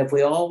 And if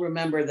we all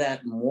remember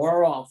that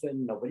more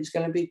often, nobody's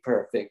going to be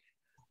perfect.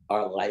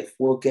 Our life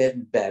will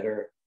get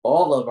better.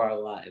 All of our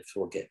lives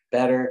will get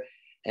better.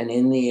 And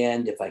in the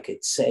end, if I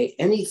could say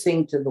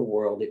anything to the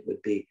world, it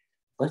would be,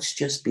 let's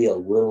just be a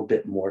little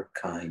bit more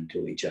kind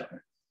to each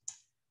other.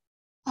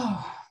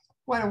 Oh,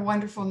 what a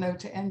wonderful note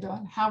to end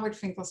on. Howard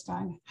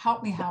Finkelstein,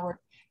 help me, Howard.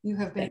 You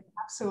have been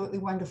absolutely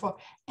wonderful.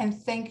 And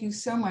thank you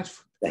so much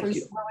for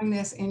your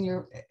willingness and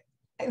your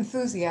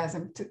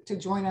enthusiasm to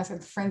join us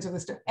as Friends of the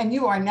Sterling. And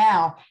you are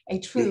now a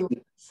true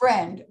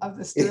friend of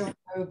the Stirling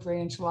Road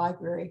Branch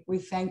Library. We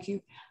thank you.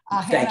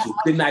 Thank Hannah, you.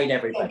 Good night,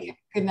 everybody.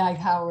 Good night,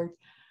 Howard.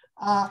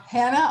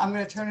 Hannah, I'm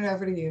going to turn it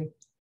over to you.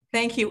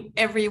 Thank you,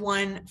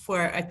 everyone,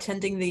 for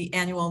attending the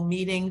annual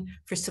meeting,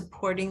 for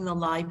supporting the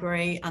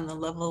library on the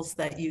levels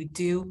that you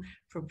do,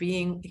 for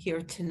being here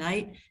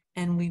tonight.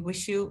 And we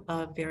wish you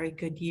a very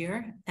good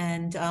year.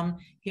 And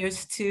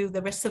here's to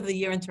the rest of the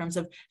year in terms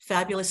of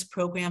fabulous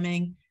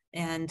programming.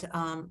 And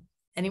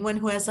anyone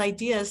who has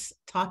ideas,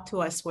 talk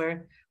to us.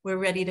 We're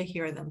ready to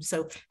hear them.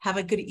 So have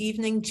a good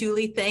evening,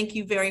 Julie. Thank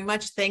you very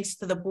much. Thanks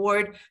to the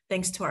board.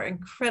 Thanks to our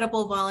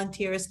incredible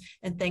volunteers.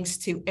 And thanks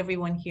to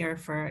everyone here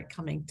for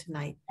coming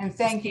tonight. And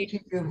thank you to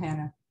you,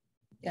 Hannah.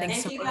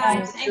 Thanks Thank you, so guys.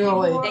 much. Thank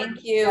you.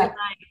 Thank you.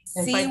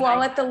 Yeah. See you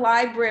all at the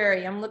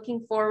library. I'm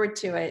looking forward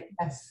to it.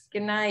 Yes.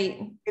 Good night.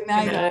 Good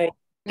night. Good night.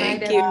 Good night,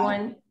 Thank you.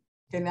 everyone.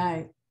 Good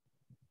night.